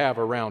that we have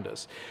around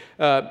us.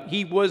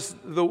 He was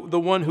the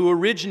one who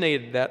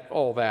originated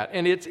all that.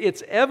 And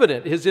it's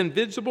evident. His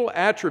invisible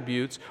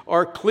attributes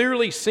are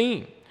clearly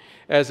seen,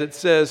 as it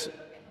says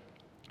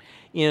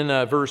in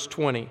verse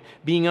 20,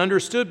 being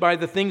understood by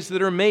the things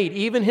that are made,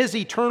 even his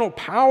eternal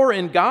power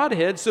and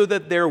Godhead, so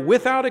that they're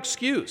without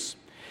excuse.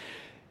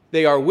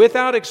 They are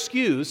without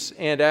excuse,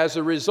 and as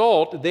a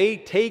result, they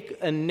take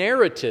a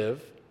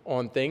narrative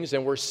on things,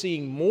 and we're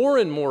seeing more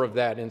and more of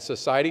that in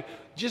society.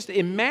 Just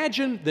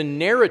imagine the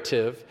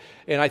narrative,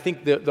 and I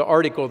think the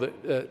article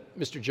that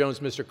Mr.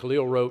 Jones, Mr.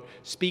 Khalil wrote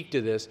speak to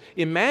this.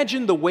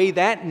 Imagine the way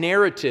that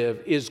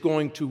narrative is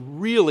going to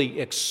really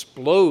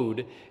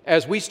explode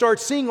as we start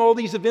seeing all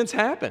these events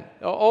happen,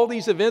 all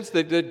these events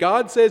that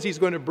God says He's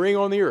going to bring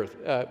on the earth,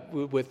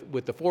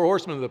 with the four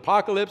horsemen of the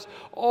apocalypse,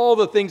 all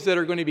the things that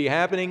are going to be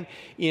happening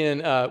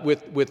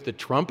with the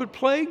trumpet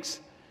plagues,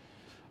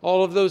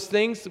 all of those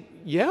things.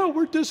 Yeah,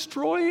 we're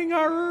destroying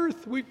our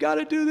earth. We've got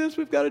to do this.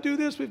 We've got to do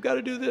this. We've got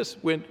to do this.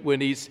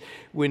 When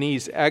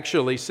he's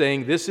actually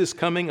saying this is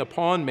coming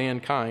upon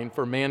mankind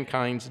for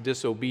mankind's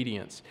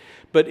disobedience.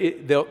 But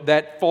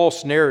that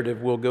false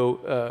narrative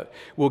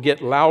will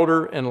get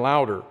louder and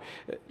louder.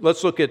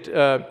 Let's look at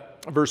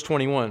verse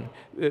 21.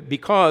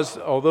 Because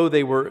although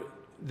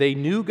they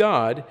knew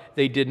God,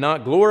 they did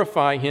not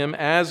glorify Him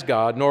as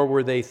God, nor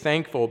were they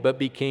thankful, but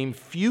became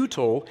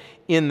futile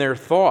in their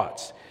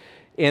thoughts,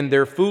 and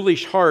their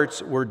foolish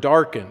hearts were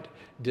darkened,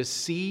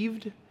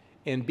 deceived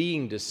and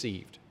being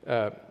deceived.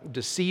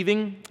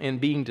 Deceiving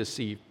and being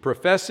deceived.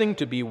 Professing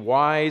to be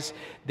wise,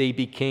 they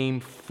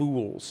became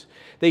fools.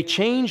 They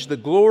changed the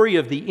glory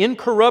of the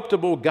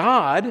incorruptible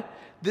God,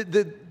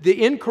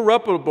 the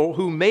incorruptible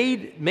who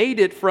made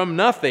it from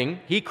nothing.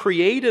 He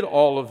created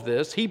all of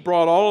this. He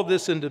brought all of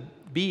this into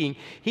being.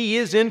 He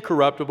is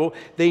incorruptible.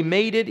 They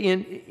made it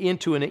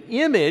into an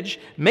image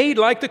made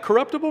like the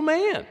corruptible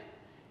man.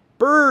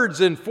 Birds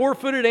and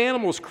four-footed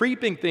animals,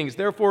 creeping things.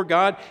 Therefore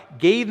God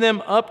gave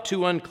them up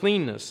to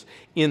uncleanness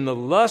in the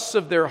lusts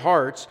of their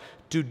hearts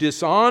to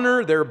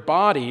dishonor their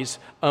bodies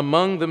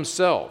among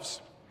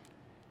themselves,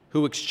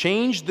 who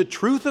exchanged the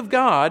truth of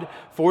God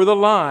for the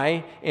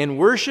lie and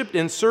worshiped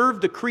and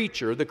served the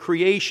creature, the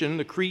creation,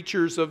 the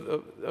creatures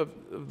of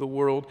the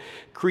world,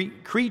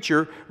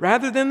 creature,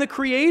 rather than the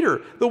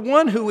Creator, the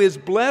one who is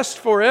blessed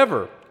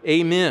forever.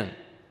 Amen.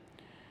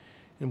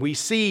 And we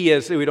see,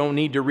 as we don't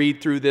need to read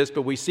through this,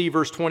 but we see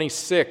verse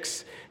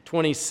 26,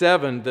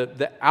 27,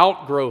 the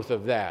outgrowth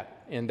of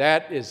that. And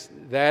that is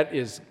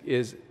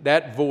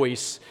that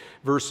voice,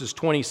 verses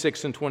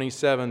 26 and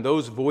 27,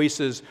 those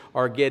voices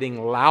are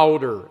getting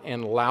louder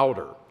and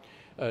louder.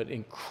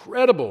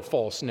 Incredible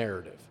false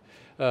narrative.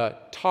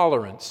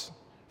 Tolerance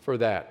for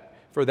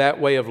that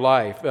way of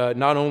life.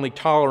 Not only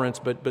tolerance,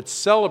 but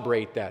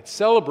celebrate that.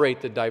 Celebrate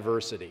the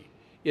diversity.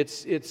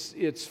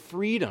 It's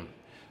freedom.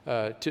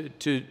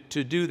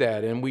 To do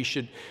that, and we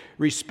should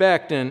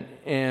respect and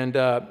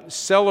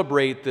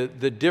celebrate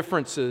the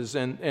differences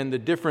and the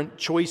different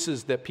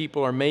choices that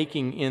people are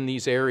making in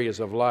these areas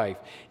of life.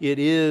 It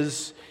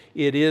is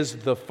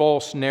the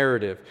false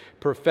narrative.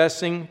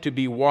 Professing to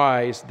be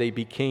wise, they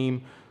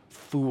became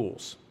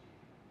fools.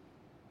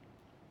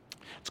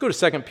 Let's go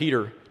to 2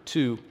 Peter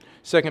 2.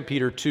 2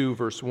 Peter 2,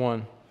 verse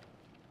 1.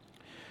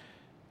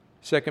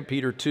 2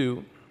 Peter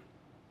 2.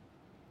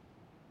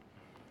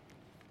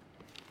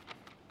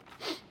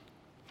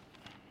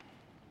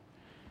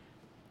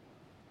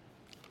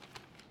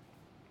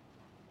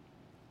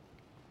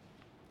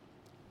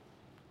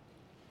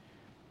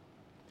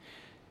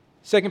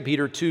 2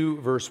 Peter 2,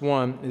 verse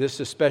 1,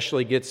 this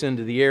especially gets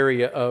into the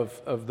area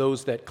of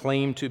those that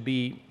claim to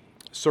be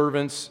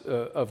servants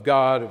of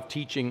God, of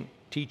teaching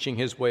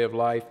His way of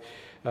life,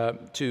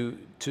 to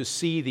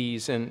see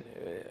these. And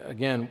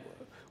again,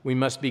 we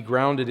must be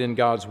grounded in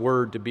God's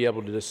Word to be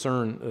able to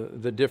discern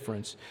the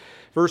difference.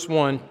 Verse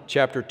 1,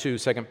 chapter 2,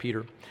 2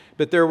 Peter.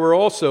 But there were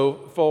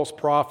also false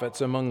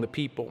prophets among the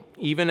people,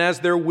 even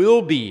as there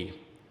will be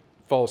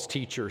false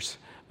teachers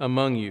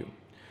among you,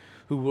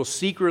 who will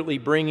secretly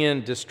bring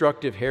in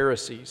destructive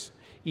heresies,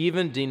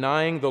 even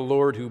denying the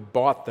Lord who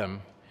bought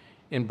them,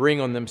 and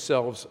bring on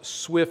themselves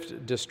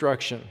swift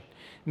destruction.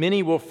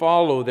 Many will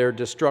follow their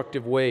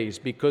destructive ways,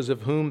 because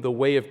of whom the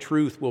way of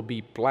truth will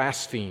be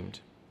blasphemed.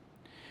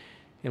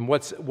 And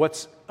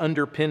what's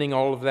underpinning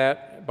all of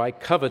that? By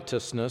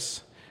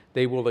covetousness,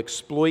 they will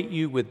exploit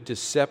you with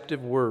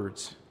deceptive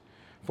words.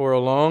 For a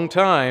long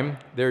time,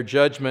 their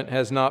judgment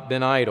has not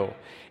been idle,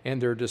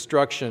 and their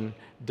destruction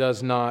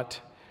does not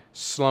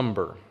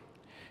slumber.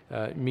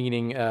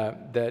 Meaning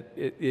that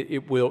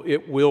it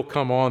will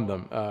come on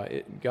them.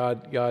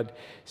 God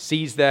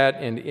sees that,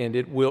 and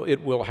it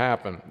will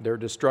happen. Their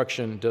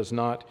destruction does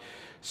not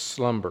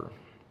slumber.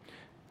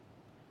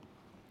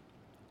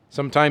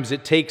 Sometimes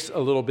it takes a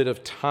little bit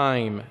of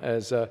time,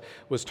 as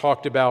was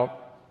talked about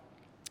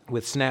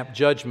with snap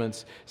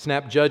judgments.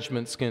 Snap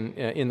judgments can,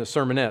 in the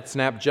sermonette,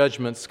 snap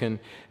judgments can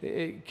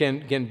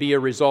be a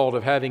result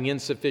of having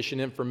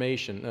insufficient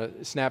information.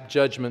 Snap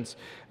judgments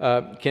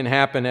can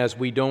happen as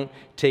we don't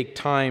take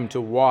time to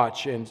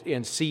watch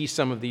and see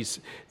some of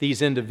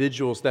these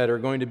individuals that are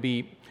going to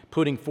be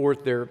putting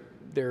forth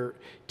their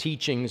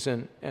teachings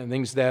and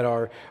things that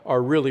are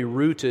really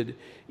rooted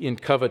in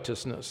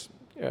covetousness.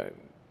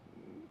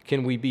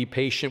 Can we be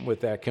patient with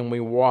that? Can we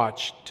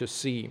watch to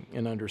see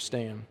and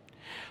understand?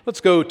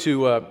 Let's go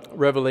to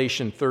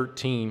Revelation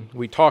 13.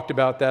 We talked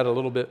about that a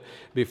little bit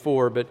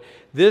before, but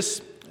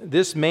this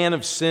man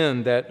of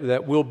sin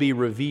that will be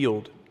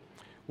revealed,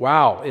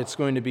 wow, it's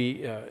going to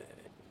be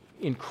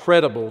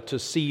incredible to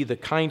see the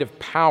kind of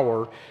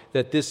power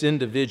that this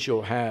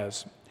individual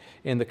has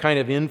and the kind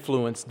of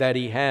influence that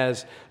he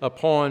has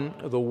upon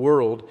the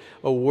world,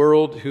 a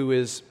world who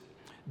is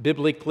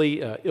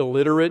biblically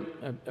illiterate,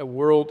 a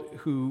world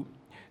who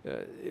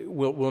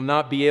will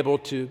not be able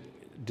to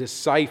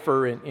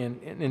decipher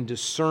and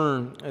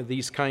discern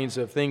these kinds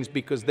of things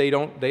because they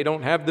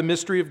don't have the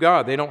mystery of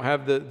God. They don't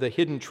have the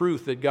hidden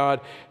truth that God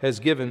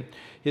has given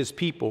His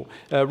people.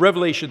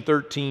 Revelation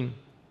 13,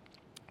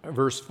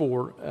 verse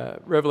 4.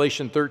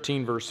 Revelation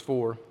 13, verse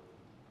 4.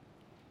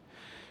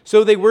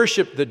 So they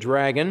worshiped the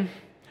dragon,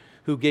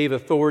 who gave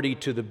authority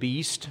to the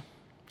beast.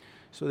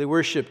 So they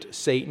worshiped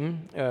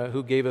Satan,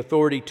 who gave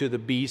authority to the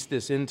beast,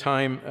 this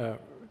end-time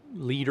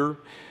leader,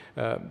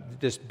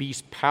 this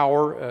beast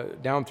power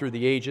down through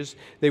the ages.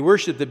 They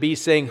worshiped the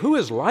beast, saying, "Who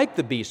is like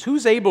the beast?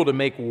 Who's able to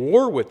make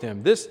war with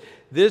him?" This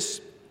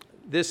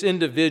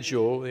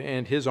individual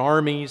and his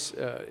armies,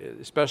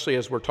 especially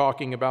as we're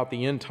talking about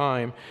the end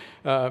time,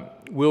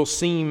 will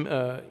seem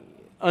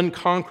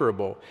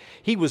unconquerable.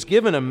 He was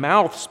given a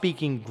mouth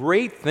speaking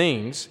great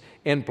things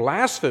and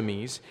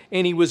blasphemies,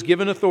 and he was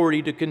given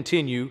authority to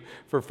continue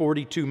for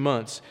 42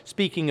 months.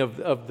 Speaking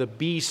of the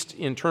beast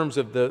in terms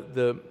of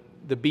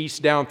the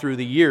beast down through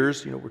the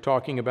years, we're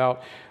talking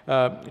about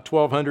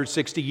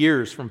 1,260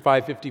 years from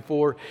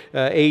 554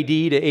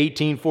 AD to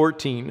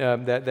 1814,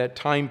 that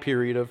time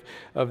period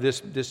of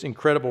this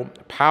incredible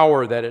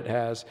power that it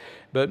has.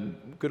 But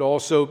could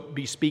also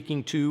be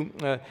speaking to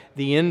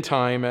the end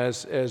time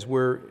as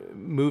we're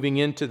moving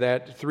into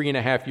that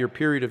 3.5-year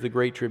period of the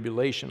Great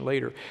Tribulation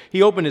later.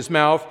 He opened his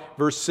mouth,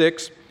 verse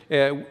 6,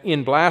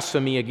 in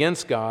blasphemy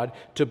against God,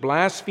 to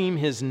blaspheme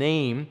His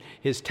name,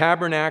 His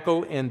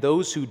tabernacle, and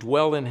those who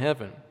dwell in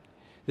heaven.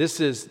 This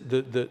is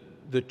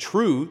the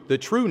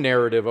true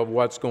narrative of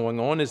what's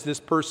going on, is this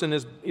person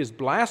is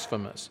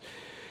blasphemous.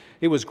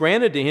 It was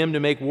granted to him to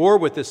make war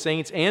with the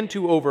saints and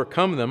to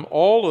overcome them.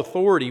 All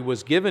authority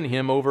was given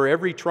him over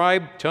every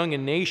tribe, tongue,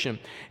 and nation,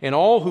 and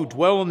all who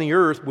dwell on the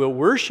earth will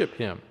worship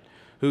him,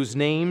 whose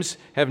names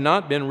have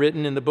not been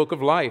written in the book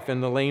of life,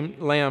 and the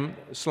Lamb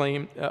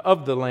slain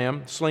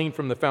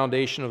from the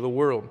foundation of the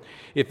world.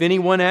 If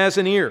anyone has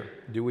an ear,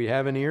 do we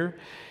have an ear?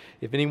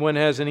 If anyone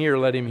has an ear,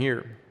 let him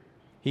hear.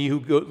 He who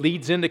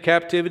leads into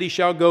captivity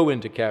shall go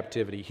into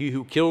captivity. He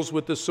who kills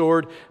with the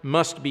sword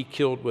must be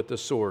killed with the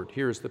sword.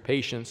 Here is the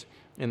patience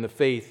and the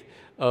faith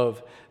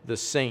of the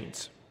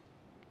saints.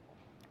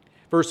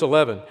 Verse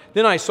 11,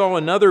 then I saw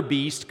another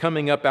beast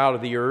coming up out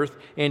of the earth,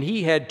 and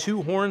he had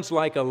 2 horns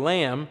like a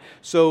lamb.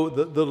 So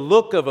the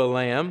look of a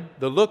lamb,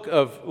 the look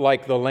of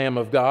like the Lamb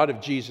of God, of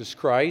Jesus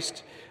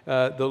Christ,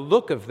 the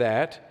look of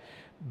that,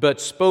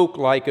 but spoke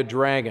like a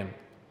dragon.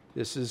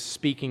 This is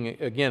speaking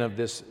again of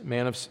this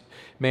man of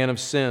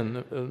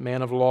sin,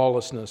 man of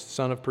lawlessness,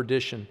 son of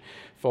perdition,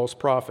 false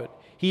prophet.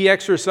 He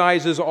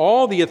exercises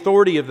all the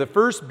authority of the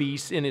first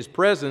beast in his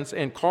presence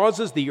and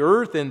causes the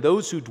earth and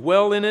those who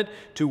dwell in it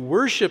to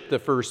worship the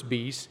first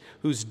beast,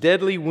 whose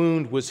deadly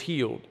wound was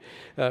healed.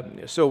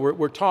 So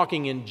we're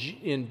talking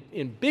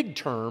in big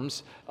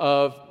terms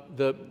of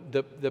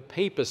the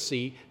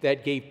papacy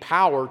that gave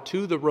power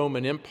to the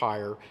Roman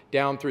Empire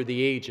down through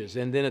the ages.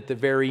 And then at the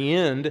very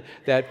end,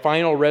 that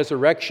final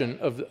resurrection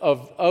of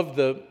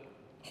the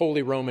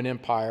Holy Roman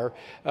Empire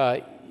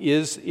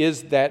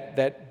is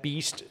that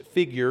beast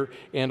figure,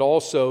 and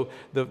also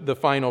the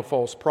final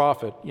false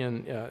prophet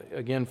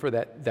again for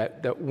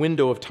that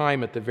window of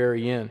time at the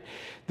very end.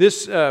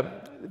 This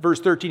verse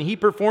 13, he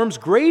performs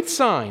great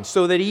signs,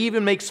 so that he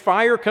even makes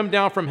fire come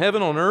down from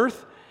heaven on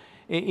earth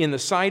in the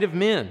sight of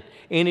men.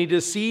 And he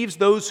deceives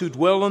those who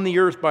dwell on the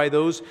earth by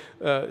those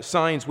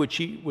signs which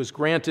he was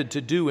granted to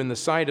do in the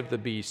sight of the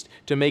beast,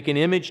 to make an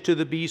image to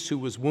the beast who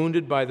was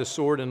wounded by the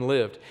sword and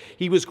lived.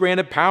 He was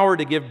granted power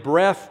to give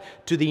breath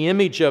to the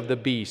image of the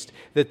beast,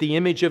 that the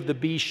image of the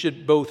beast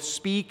should both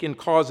speak and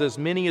cause as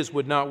many as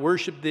would not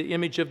worship the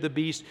image of the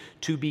beast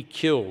to be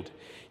killed.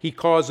 He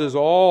causes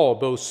all,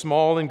 both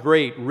small and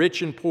great,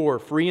 rich and poor,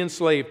 free and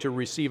slave, to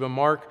receive a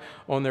mark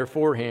on their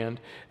forehand,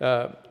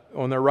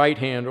 on their right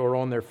hand or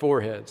on their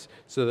foreheads,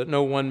 so that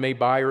no one may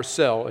buy or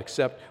sell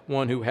except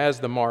one who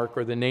has the mark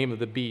or the name of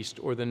the beast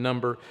or the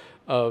number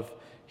of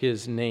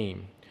his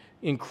name.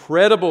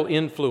 Incredible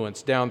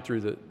influence down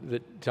through the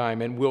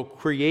time, and will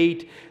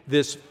create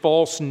this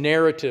false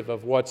narrative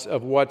of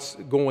what's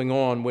going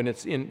on, when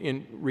it's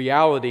in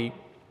reality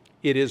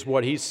it is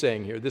what he's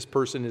saying here. This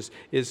person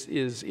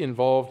is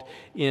involved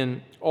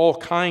in all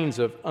kinds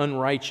of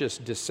unrighteous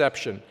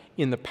deception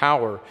in the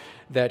power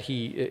that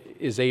he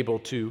is able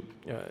to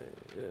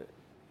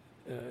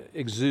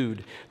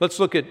exude. Let's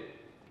look at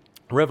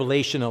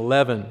Revelation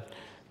 11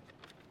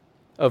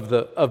 of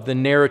the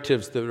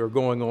narratives that are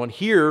going on.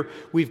 Here,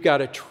 we've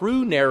got a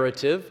true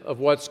narrative of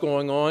what's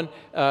going on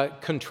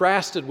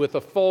contrasted with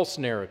a false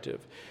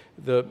narrative.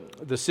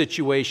 The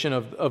situation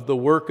of the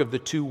work of the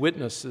two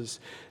witnesses,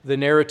 the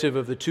narrative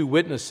of the two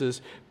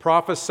witnesses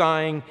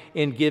prophesying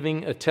and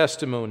giving a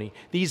testimony.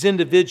 These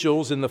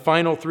individuals in the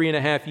final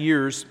 3.5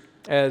 years,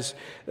 as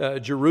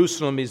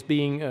Jerusalem is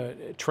being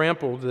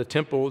trampled, the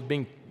temple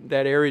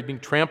that area is being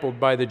trampled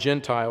by the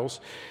Gentiles.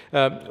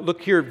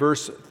 Look here at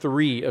verse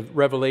 3 of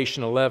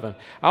Revelation 11.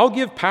 I'll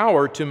give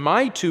power to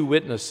my two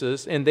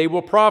witnesses, and they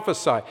will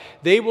prophesy.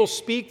 They will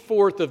speak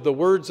forth of the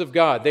words of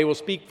God. They will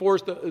speak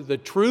forth the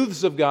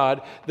truths of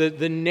God,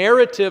 the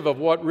narrative of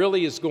what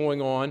really is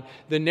going on,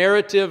 the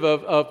narrative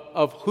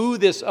of who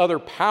this other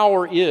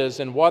power is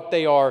and what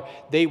they are.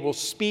 They will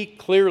speak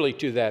clearly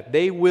to that.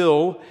 They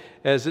will,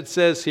 as it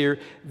says here,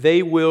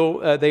 they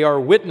are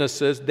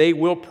witnesses. They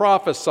will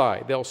prophesy.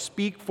 They'll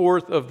speak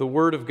forth of the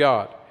word of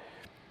God.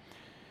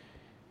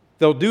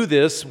 They'll do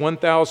this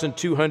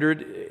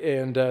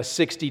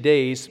 1,260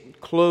 days,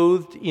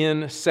 clothed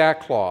in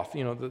sackcloth.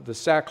 You know, the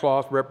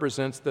sackcloth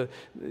represents the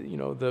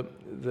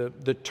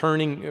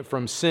turning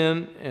from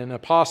sin and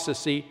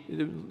apostasy,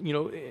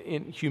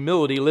 in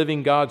humility,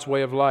 living God's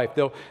way of life.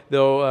 They'll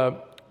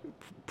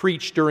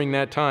preach during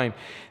that time.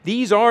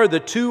 These are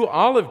the two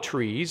olive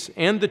trees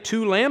and the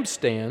two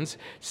lampstands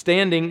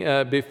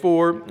standing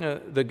before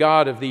the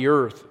God of the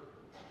earth.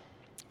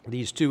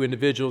 These two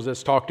individuals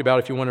that's talked about,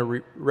 if you want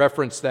to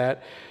reference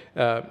that,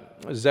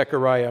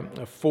 Zechariah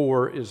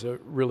 4 is a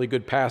really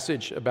good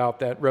passage about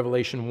that.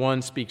 Revelation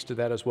 1 speaks to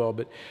that as well,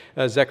 but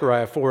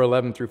Zechariah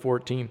 4:11 through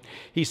 14.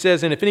 He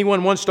says, and if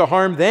anyone wants to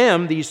harm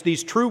them,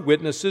 these true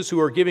witnesses who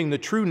are giving the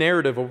true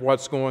narrative of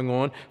what's going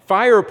on,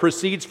 fire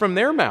proceeds from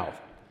their mouth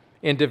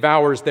and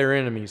devours their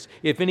enemies.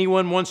 If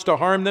anyone wants to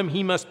harm them,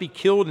 he must be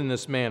killed in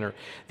this manner.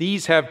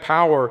 These have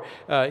power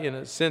in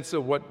a sense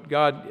of what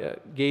God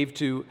gave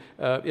to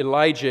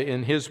Elijah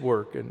in his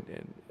work, and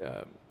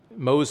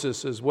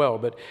Moses as well.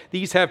 But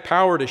these have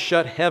power to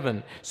shut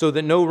heaven so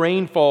that no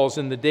rain falls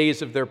in the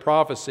days of their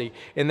prophecy.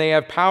 And they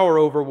have power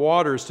over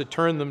waters to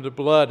turn them to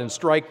blood and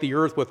strike the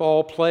earth with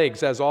all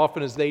plagues as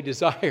often as they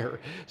desire.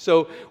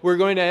 So we're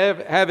going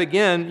to have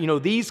again,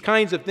 these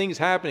kinds of things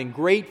happening.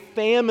 Great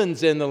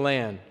famines in the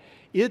land.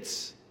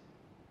 What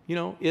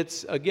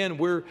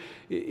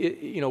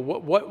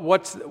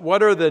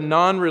are the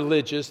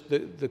non-religious,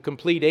 the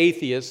complete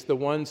atheists, the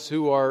ones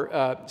who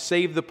are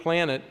save the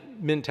planet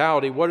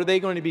mentality? What are they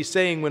going to be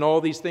saying when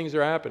all these things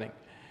are happening?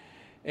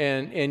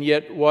 And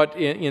yet, what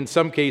in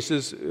some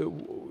cases,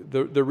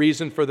 the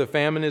reason for the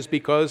famine is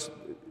because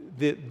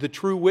the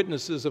true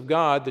witnesses of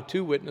God, the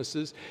two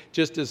witnesses,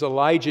 just as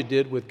Elijah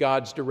did with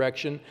God's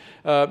direction,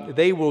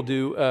 they will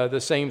do the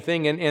same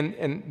thing,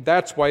 and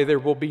that's why there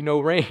will be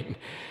no rain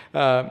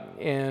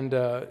and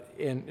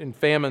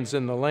famines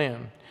in the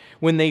land.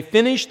 When they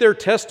finish their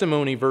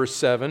testimony, verse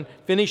 7,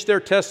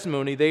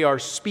 they are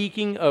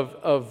speaking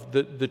of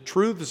the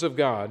truths of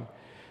God.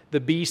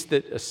 The beast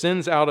that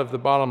ascends out of the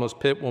bottomless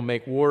pit will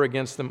make war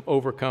against them,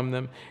 overcome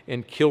them,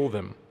 and kill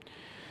them.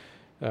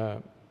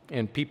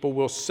 And people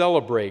will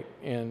celebrate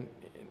and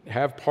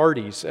have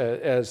parties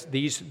as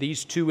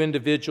these two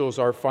individuals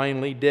are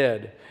finally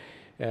dead.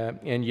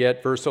 And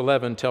yet, verse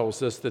 11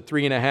 tells us that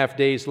 3.5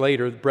 days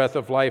later, the breath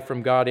of life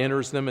from God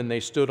enters them, and they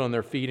stood on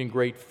their feet, and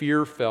great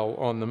fear fell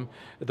on them,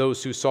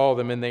 those who saw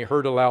them. And they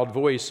heard a loud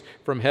voice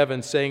from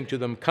heaven saying to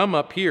them, "Come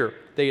up here."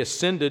 They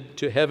ascended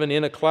to heaven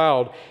in a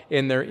cloud,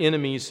 and their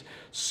enemies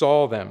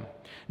saw them.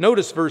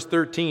 Notice verse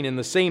 13, in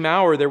the same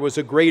hour there was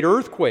a great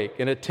earthquake,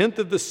 and 1/10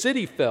 of the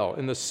city fell.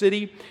 In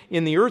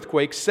the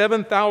earthquake,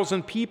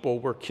 7,000 people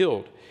were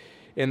killed,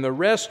 and the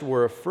rest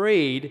were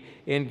afraid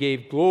and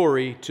gave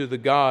glory to the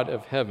God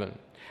of heaven.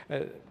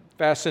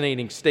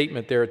 Fascinating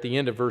statement there at the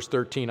end of verse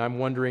 13. I'm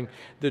wondering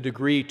the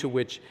degree to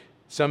which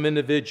some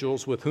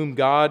individuals with whom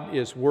God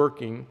is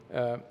working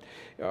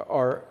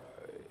are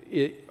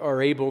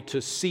are able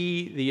to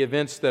see the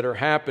events that are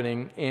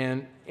happening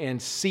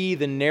and see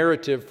the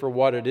narrative for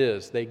what it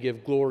is. They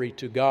give glory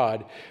to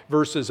God,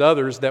 versus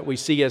others that we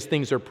see as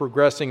things are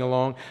progressing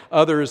along.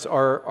 Others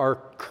are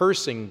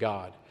cursing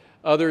God.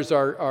 Others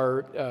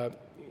are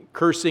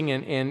cursing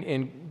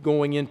and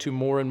going into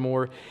more and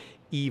more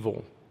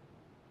evil.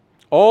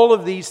 All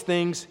of these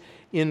things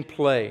in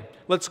play.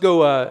 Let's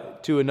go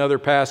to another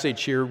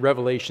passage here,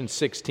 Revelation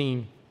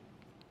 16.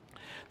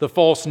 The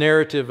false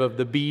narrative of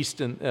the beast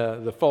and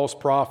the false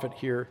prophet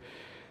here.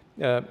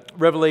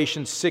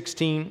 Revelation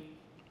 16,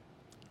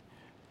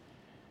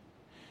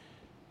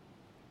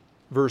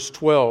 verse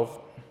 12.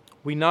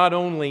 We not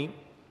only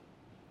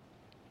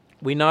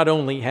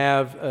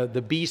have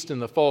the beast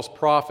and the false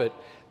prophet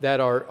that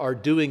are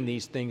doing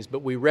these things,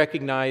 but we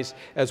recognize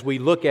as we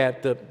look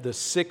at the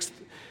sixth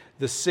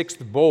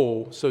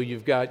bowl. So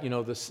you've got,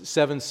 the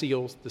seven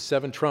seals, the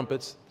seven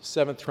trumpets, the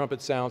seventh trumpet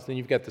sounds, then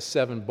you've got the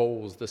seven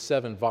bowls, the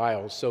seven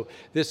vials. So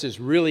this is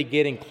really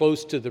getting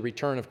close to the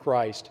return of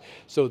Christ.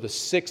 So the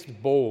sixth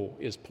bowl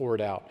is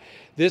poured out.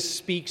 This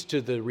speaks to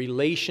the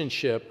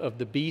relationship of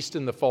the beast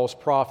and the false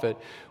prophet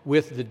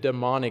with the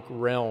demonic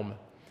realm.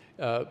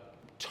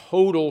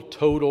 Total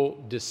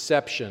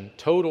deception,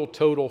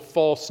 total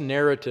false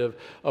narrative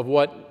of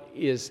what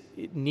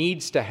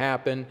needs to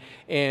happen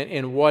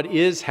and what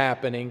is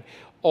happening,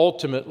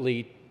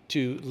 ultimately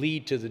to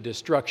lead to the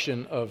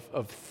destruction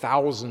of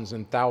thousands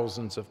and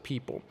thousands of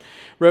people.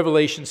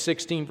 Revelation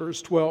 16,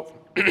 verse 12.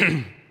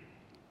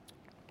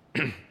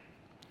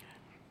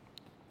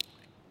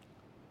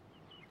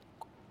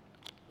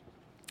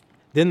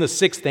 Then the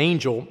sixth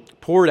angel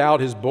poured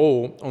out his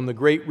bowl on the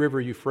great river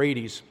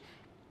Euphrates,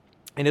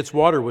 and its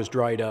water was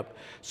dried up,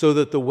 so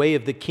that the way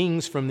of the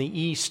kings from the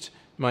east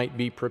might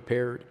be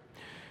prepared.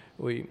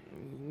 We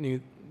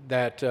knew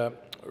that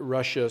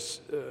Russia,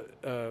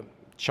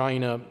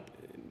 China,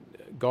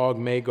 Gog,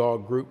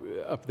 Magog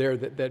group up there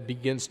that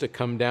begins to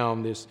come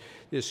down, this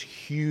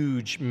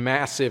huge,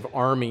 massive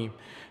army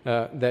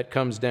that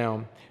comes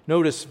down.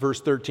 Notice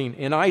verse 13.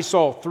 And I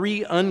saw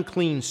 3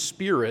 unclean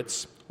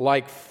spirits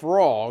like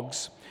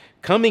frogs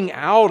coming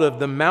out of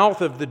the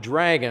mouth of the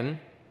dragon,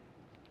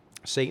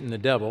 Satan the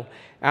devil,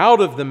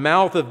 out of the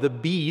mouth of the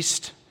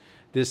beast,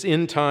 this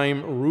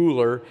end-time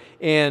ruler,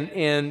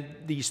 and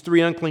these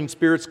 3 unclean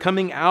spirits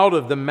coming out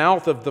of the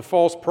mouth of the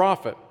false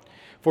prophet.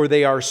 For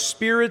they are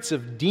spirits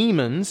of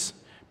demons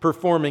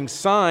performing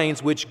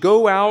signs which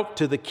go out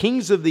to the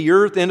kings of the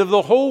earth and of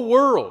the whole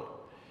world.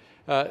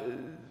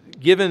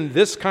 Given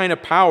this kind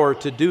of power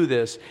to do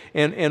this,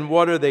 and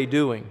what are they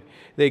doing?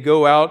 They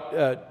go out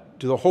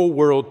to the whole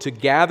world to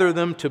gather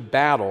them to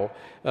battle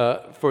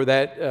for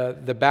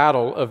the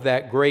battle of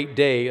that great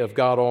day of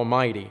God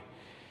Almighty.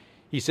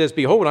 He says,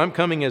 Behold, I'm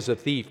coming as a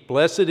thief.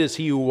 Blessed is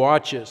he who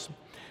watches.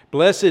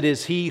 Blessed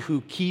is he who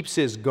keeps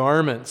his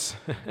garments.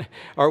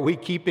 Are we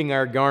keeping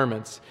our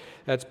garments?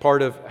 That's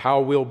part of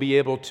how we'll be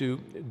able to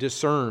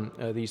discern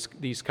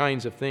these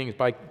kinds of things.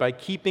 By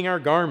keeping our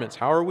garments,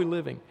 how are we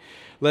living?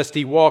 Lest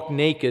he walk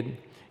naked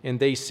and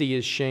they see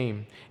his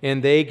shame.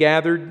 And they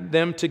gathered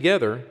them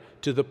together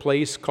to the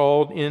place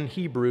called in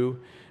Hebrew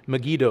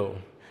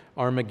Megiddo,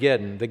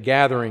 Armageddon, the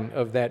gathering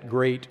of that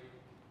great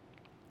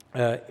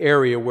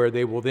area where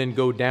they will then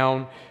go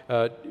down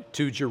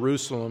to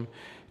Jerusalem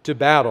to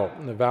battle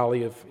in the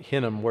valley of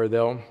Hinnom, where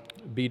they'll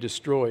be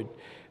destroyed.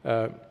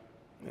 As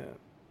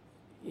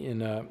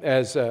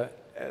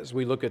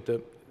we look at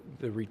the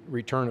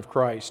return of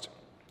Christ,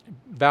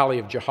 Valley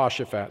of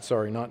Jehoshaphat,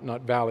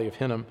 not Valley of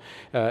Hinnom,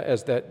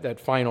 as that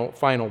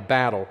final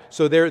battle.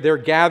 So they're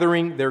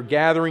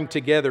gathering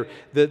together.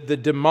 The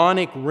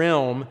demonic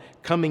realm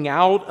coming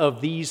out of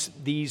these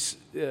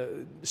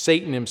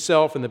Satan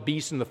himself and the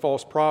beast and the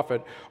false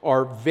prophet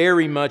are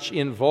very much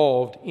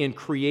involved in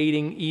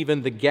creating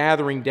even the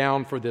gathering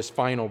down for this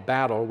final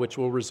battle, which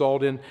will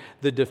result in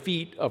the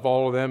defeat of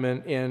all of them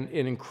and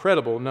an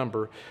incredible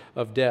number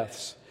of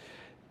deaths.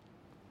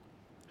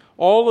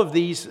 All of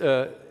these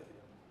are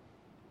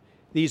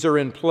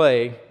in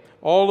play.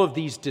 All of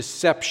these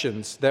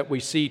deceptions that we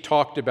see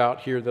talked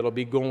about here that'll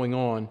be going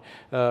on.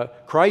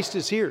 Christ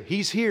is here.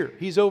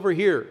 He's over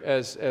here,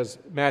 as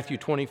Matthew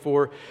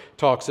 24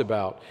 talks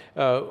about.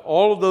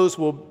 All of those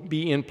will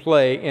be in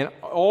play, and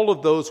all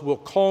of those will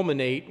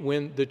culminate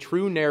when the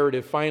true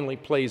narrative finally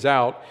plays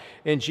out,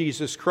 and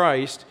Jesus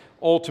Christ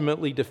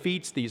ultimately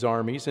defeats these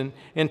armies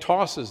and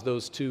tosses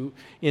those 2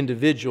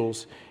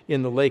 individuals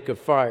in the lake of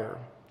fire.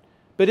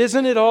 But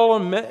isn't it all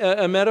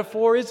a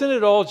metaphor? Isn't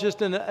it all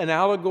just an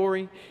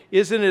allegory?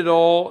 Isn't it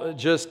all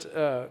just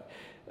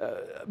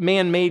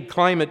man-made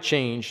climate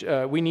change?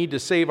 We need to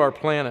save our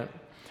planet.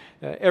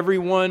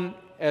 Everyone,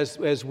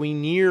 as we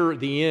near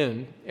the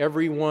end,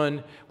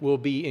 everyone will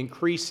be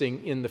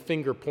increasing in the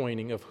finger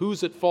pointing of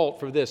who's at fault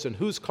for this and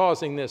who's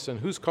causing this and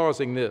who's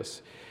causing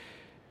this.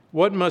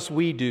 What must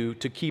we do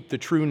to keep the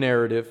true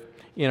narrative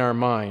in our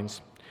minds?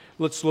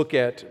 Let's look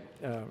at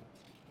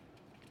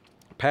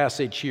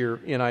passage here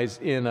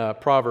in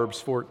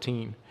Proverbs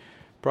 14.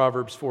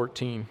 Proverbs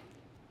 14.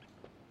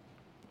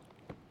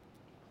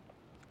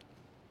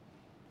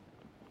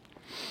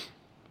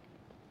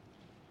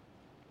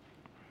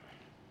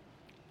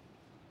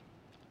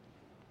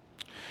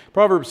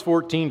 Proverbs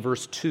 14,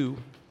 verse 2.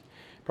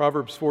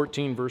 Proverbs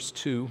 14, verse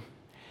 2.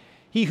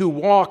 He who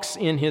walks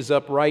in his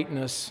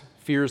uprightness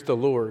fears the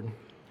Lord,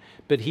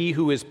 but he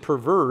who is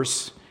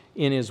perverse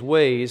in his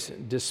ways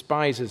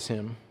despises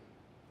him.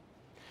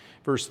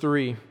 Verse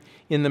 3.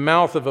 In the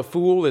mouth of a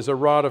fool is a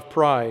rod of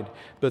pride,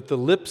 but the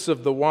lips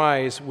of the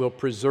wise will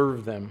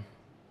preserve them.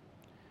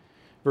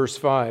 Verse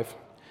 5.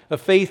 A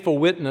faithful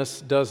witness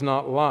does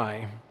not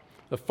lie.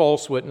 A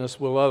false witness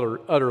will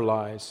utter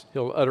lies.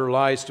 He'll utter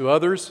lies to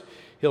others.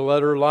 He'll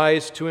utter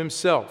lies to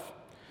himself.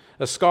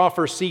 A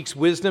scoffer seeks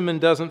wisdom and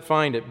doesn't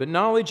find it, but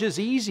knowledge is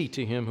easy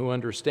to him who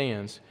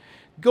understands.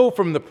 Go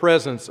from the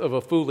presence of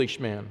a foolish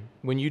man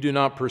when you do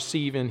not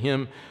perceive in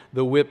him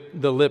the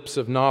lips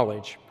of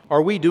knowledge.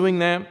 Are we doing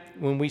that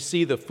when we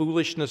see the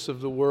foolishness of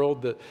the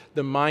world,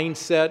 the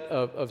mindset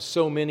of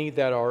so many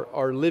that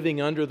are living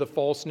under the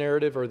false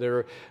narrative,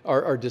 or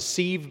are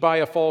deceived by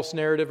a false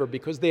narrative, or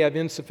because they have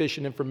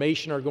insufficient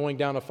information are going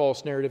down a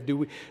false narrative?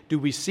 Do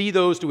we see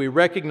those? Do we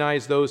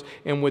recognize those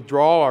and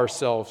withdraw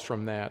ourselves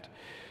from that?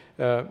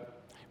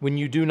 When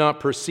you do not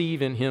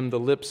perceive in him the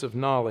lips of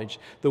knowledge,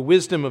 the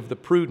wisdom of the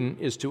prudent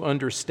is to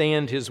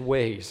understand his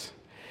way,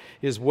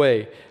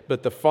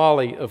 but the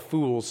folly of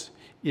fools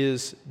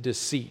is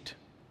deceit.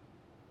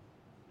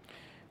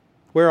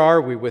 Where are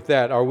we with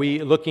that? Are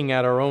we looking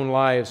at our own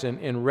lives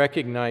and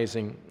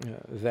recognizing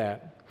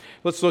that?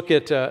 Let's look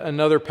at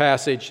another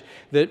passage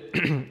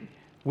that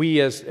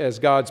we as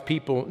God's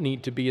people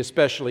need to be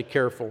especially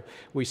careful.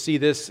 We see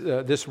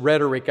this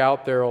rhetoric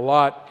out there a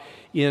lot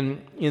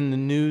in the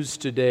news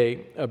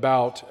today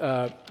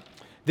about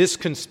this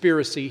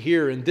conspiracy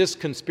here and this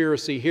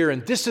conspiracy here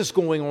and this is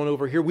going on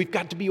over here. We've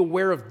got to be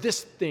aware of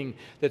this thing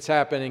that's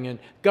happening, and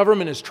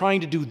government is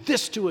trying to do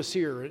this to us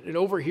here and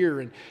over here,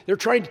 and they're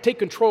trying to take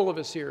control of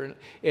us here,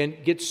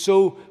 and get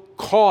so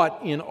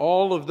caught in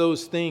all of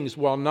those things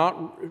while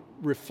not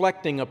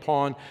reflecting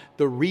upon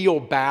the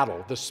real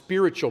battle, the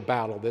spiritual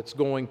battle that's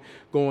going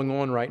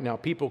on right now.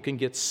 People can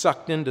get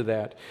sucked into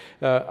that.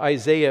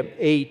 Isaiah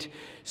 8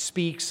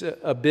 speaks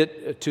a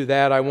bit to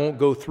that. I won't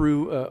go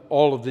through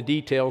all of the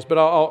details, but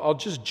I'll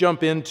just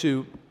jump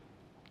into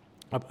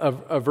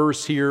a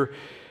verse here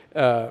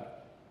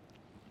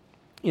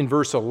in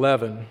verse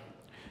 11.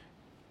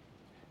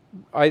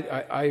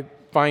 I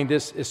find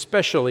this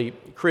especially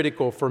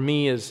critical for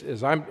me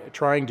as I'm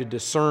trying to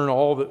discern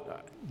all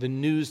the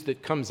news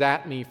that comes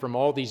at me from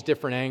all these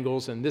different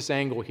angles, and this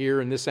angle here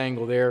and this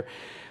angle there.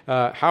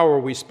 How are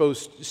we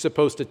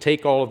supposed to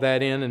take all of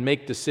that in and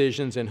make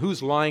decisions, and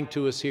who's lying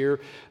to us here?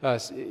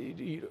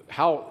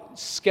 How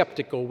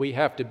skeptical we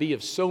have to be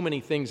of so many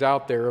things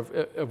out there,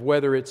 of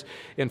whether it's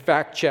in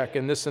fact check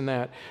and this and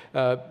that.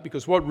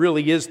 Because what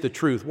really is the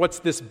truth? What's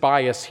this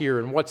bias here,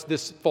 and what's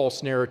this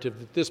false narrative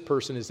that this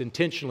person is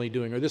intentionally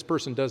doing, or this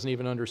person doesn't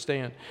even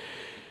understand?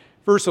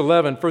 Verse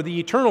 11, for the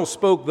Eternal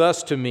spoke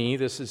thus to me,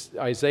 this is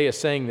Isaiah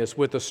saying this,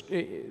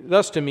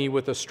 thus to me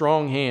with a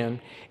strong hand,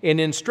 and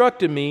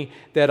instructed me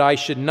that I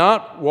should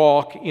not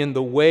walk in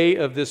the way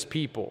of this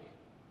people.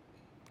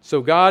 So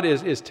God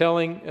is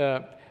telling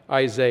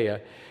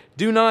Isaiah,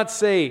 do not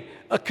say,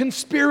 a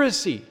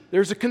conspiracy.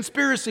 There's a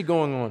conspiracy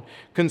going on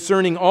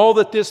concerning all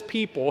that this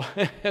people,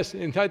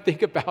 and I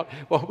think about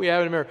what we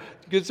have in America,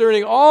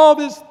 concerning all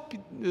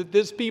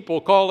this people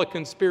call a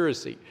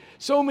conspiracy.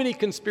 So many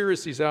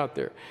conspiracies out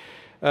there.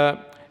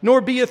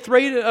 Nor be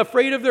afraid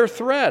of their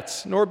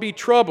threats, nor be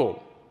troubled.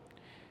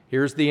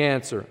 Here's the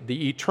answer.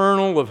 The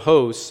Eternal of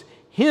hosts,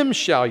 him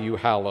shall you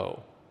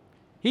hallow.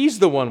 He's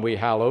the one we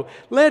hallow.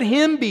 Let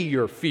him be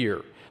your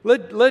fear.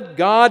 Let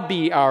God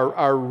be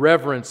our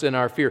reverence and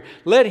our fear.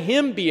 Let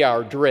him be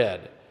our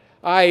dread.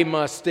 I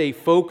must stay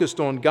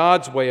focused on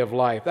God's way of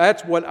life.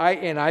 That's what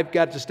I've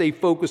got to stay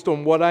focused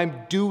on what I'm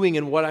doing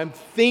and what I'm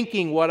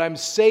thinking, what I'm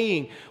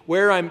saying,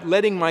 where I'm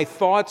letting my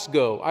thoughts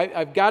go.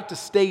 I've got to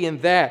stay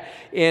in that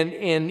and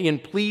in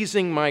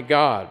pleasing my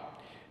God.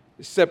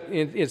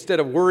 Instead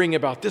of worrying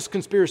about this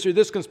conspiracy,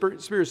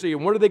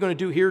 and what are they going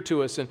to do here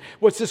to us, and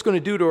what's this going to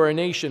do to our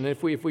nation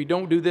if we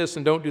don't do this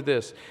and don't do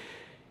this.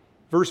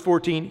 Verse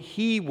 14,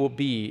 he will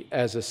be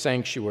as a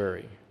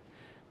sanctuary,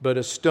 but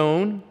a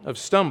stone of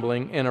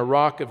stumbling and a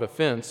rock of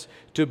offense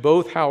to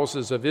both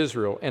houses of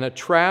Israel, and a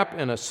trap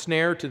and a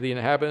snare to the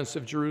inhabitants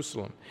of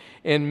Jerusalem.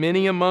 And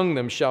many among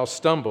them shall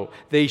stumble.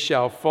 They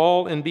shall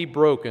fall and be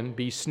broken,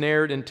 be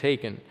snared and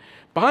taken.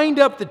 Bind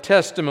up the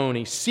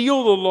testimony,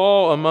 seal the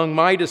law among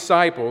my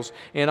disciples,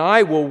 and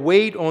I will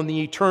wait on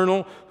the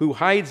Eternal who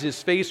hides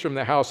his face from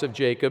the house of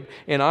Jacob,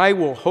 and I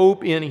will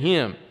hope in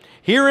him.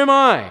 Here am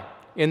I,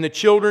 and the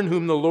children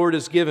whom the Lord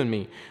has given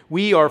me.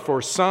 We are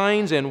for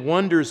signs and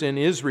wonders in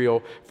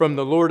Israel from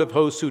the Lord of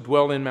hosts who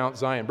dwell in Mount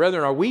Zion.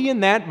 Brethren, are we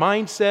in that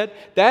mindset?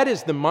 That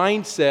is the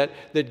mindset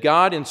that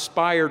God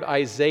inspired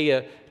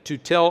Isaiah to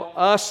tell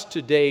us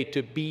today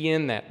to be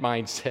in that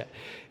mindset.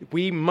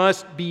 We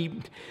must be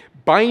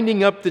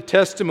binding up the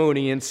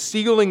testimony and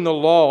sealing the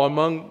law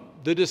among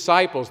the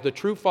disciples, the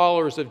true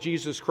followers of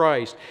Jesus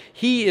Christ.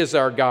 He is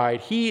our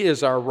guide. He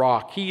is our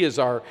rock. He is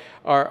our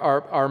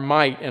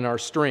might and our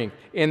strength.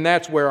 And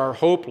that's where our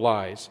hope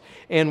lies.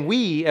 And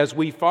we, as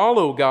we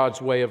follow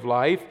God's way of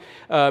life,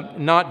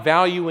 not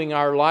valuing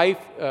our life,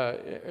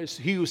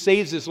 he who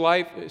saves his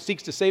life,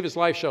 seeks to save his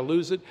life shall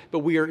lose it, but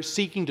we are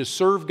seeking to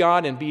serve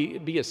God and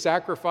be a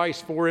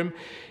sacrifice for him.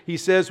 He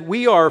says,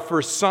 we are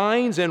for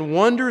signs and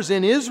wonders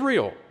in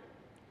Israel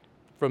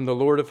from the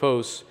Lord of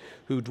hosts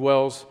who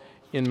dwells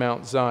in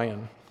Mount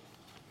Zion.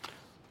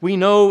 We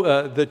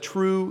know the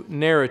true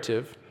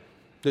narrative.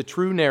 The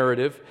true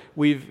narrative.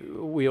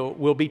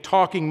 We'll be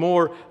talking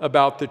more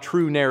about the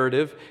true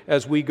narrative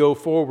as we go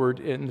forward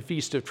in the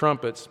Feast of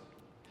Trumpets.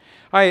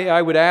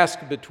 I would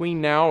ask between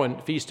now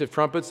and Feast of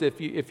Trumpets,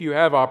 if you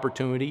have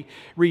opportunity,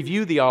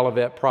 review the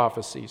Olivet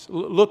prophecies.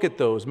 Look at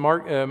those.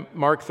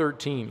 Mark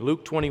 13,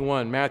 Luke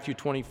 21, Matthew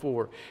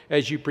 24,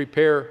 as you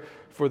prepare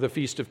for the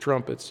Feast of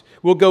Trumpets.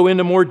 We'll go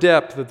into more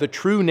depth of the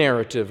true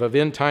narrative of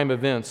end-time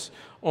events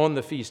on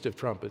the Feast of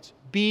Trumpets.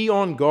 Be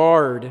on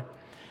guard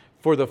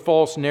for the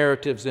false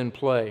narratives in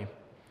play,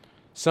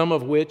 some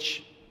of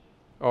which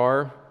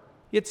are,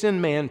 it's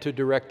in man to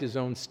direct his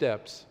own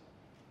steps.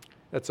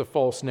 That's a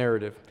false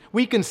narrative.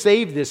 We can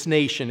save this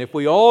nation if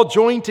we all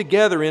join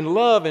together in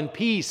love and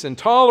peace and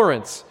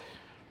tolerance.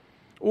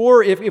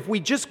 Or if we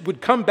just would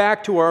come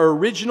back to our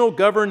original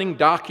governing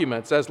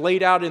documents as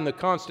laid out in the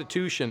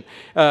Constitution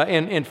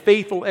and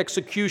faithful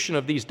execution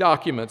of these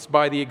documents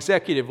by the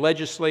executive,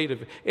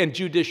 legislative, and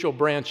judicial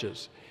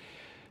branches.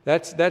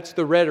 That's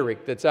the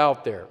rhetoric that's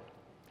out there.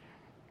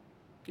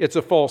 It's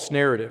a false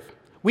narrative.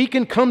 We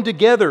can come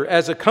together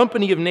as a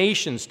company of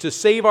nations to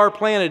save our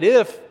planet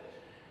if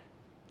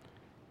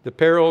the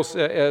perils,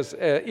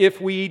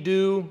 if we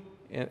do,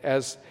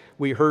 as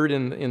we heard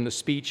in the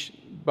speech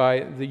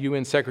by the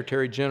UN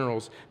Secretary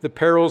Generals, the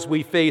perils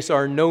we face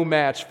are no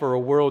match for a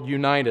world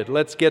united.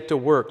 Let's get to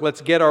work.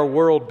 Let's get our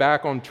world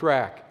back on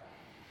track.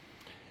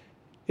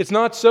 It's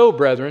not so,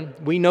 brethren.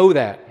 We know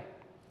that.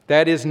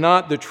 That is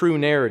not the true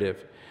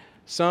narrative.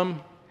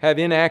 Some have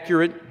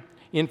inaccurate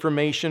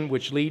information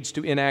which leads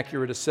to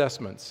inaccurate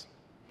assessments.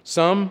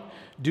 Some,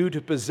 due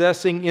to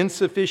possessing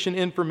insufficient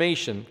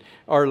information,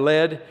 are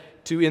led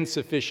to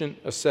insufficient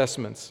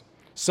assessments.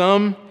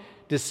 Some,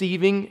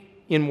 deceiving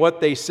in what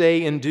they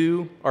say and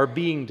do, are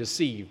being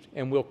deceived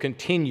and will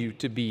continue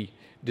to be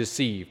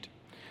deceived.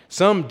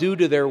 Some, due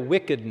to their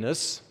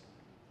wickedness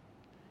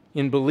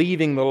in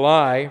believing the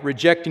lie,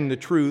 rejecting the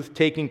truth,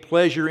 taking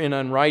pleasure in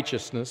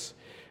unrighteousness,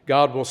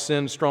 God will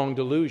send strong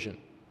delusion.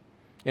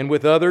 And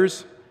with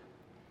others,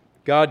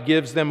 God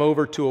gives them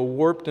over to a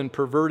warped and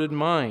perverted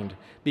mind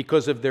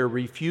because of their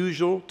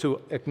refusal to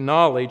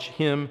acknowledge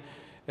Him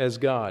as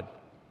God.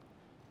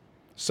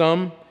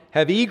 Some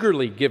have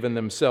eagerly given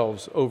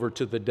themselves over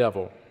to the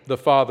devil, the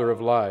father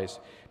of lies,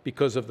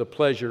 because of the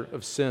pleasure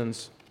of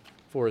sins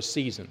for a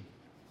season,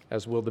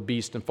 as will the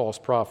beast and false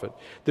prophet.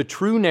 The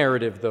true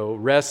narrative, though,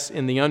 rests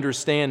in the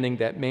understanding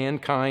that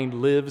mankind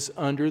lives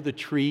under the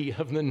tree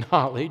of the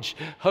knowledge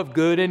of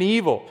good and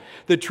evil.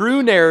 The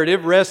true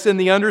narrative rests in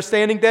the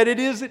understanding that it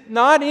is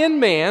not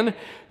in man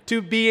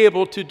to be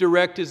able to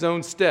direct his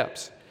own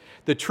steps.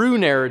 The true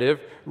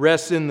narrative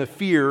rests in the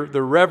fear,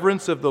 the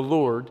reverence of the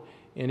Lord,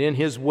 and in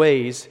His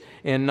ways,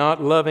 and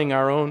not loving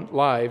our own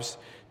lives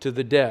to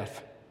the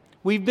death.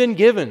 We've been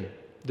given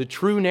the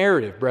true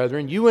narrative,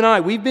 brethren. You and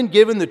I, we've been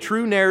given the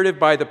true narrative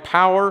by the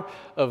power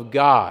of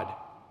God.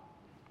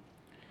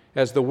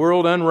 As the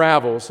world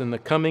unravels in the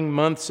coming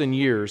months and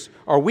years,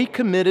 are we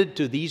committed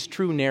to these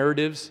true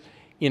narratives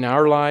in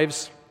our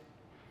lives?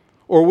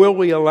 Or will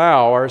we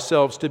allow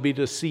ourselves to be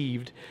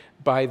deceived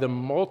by the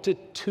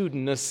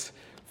multitudinous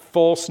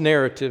false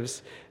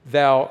narratives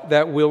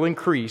that will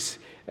increase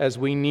as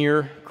we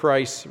near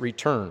Christ's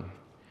return?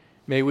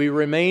 May we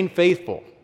remain faithful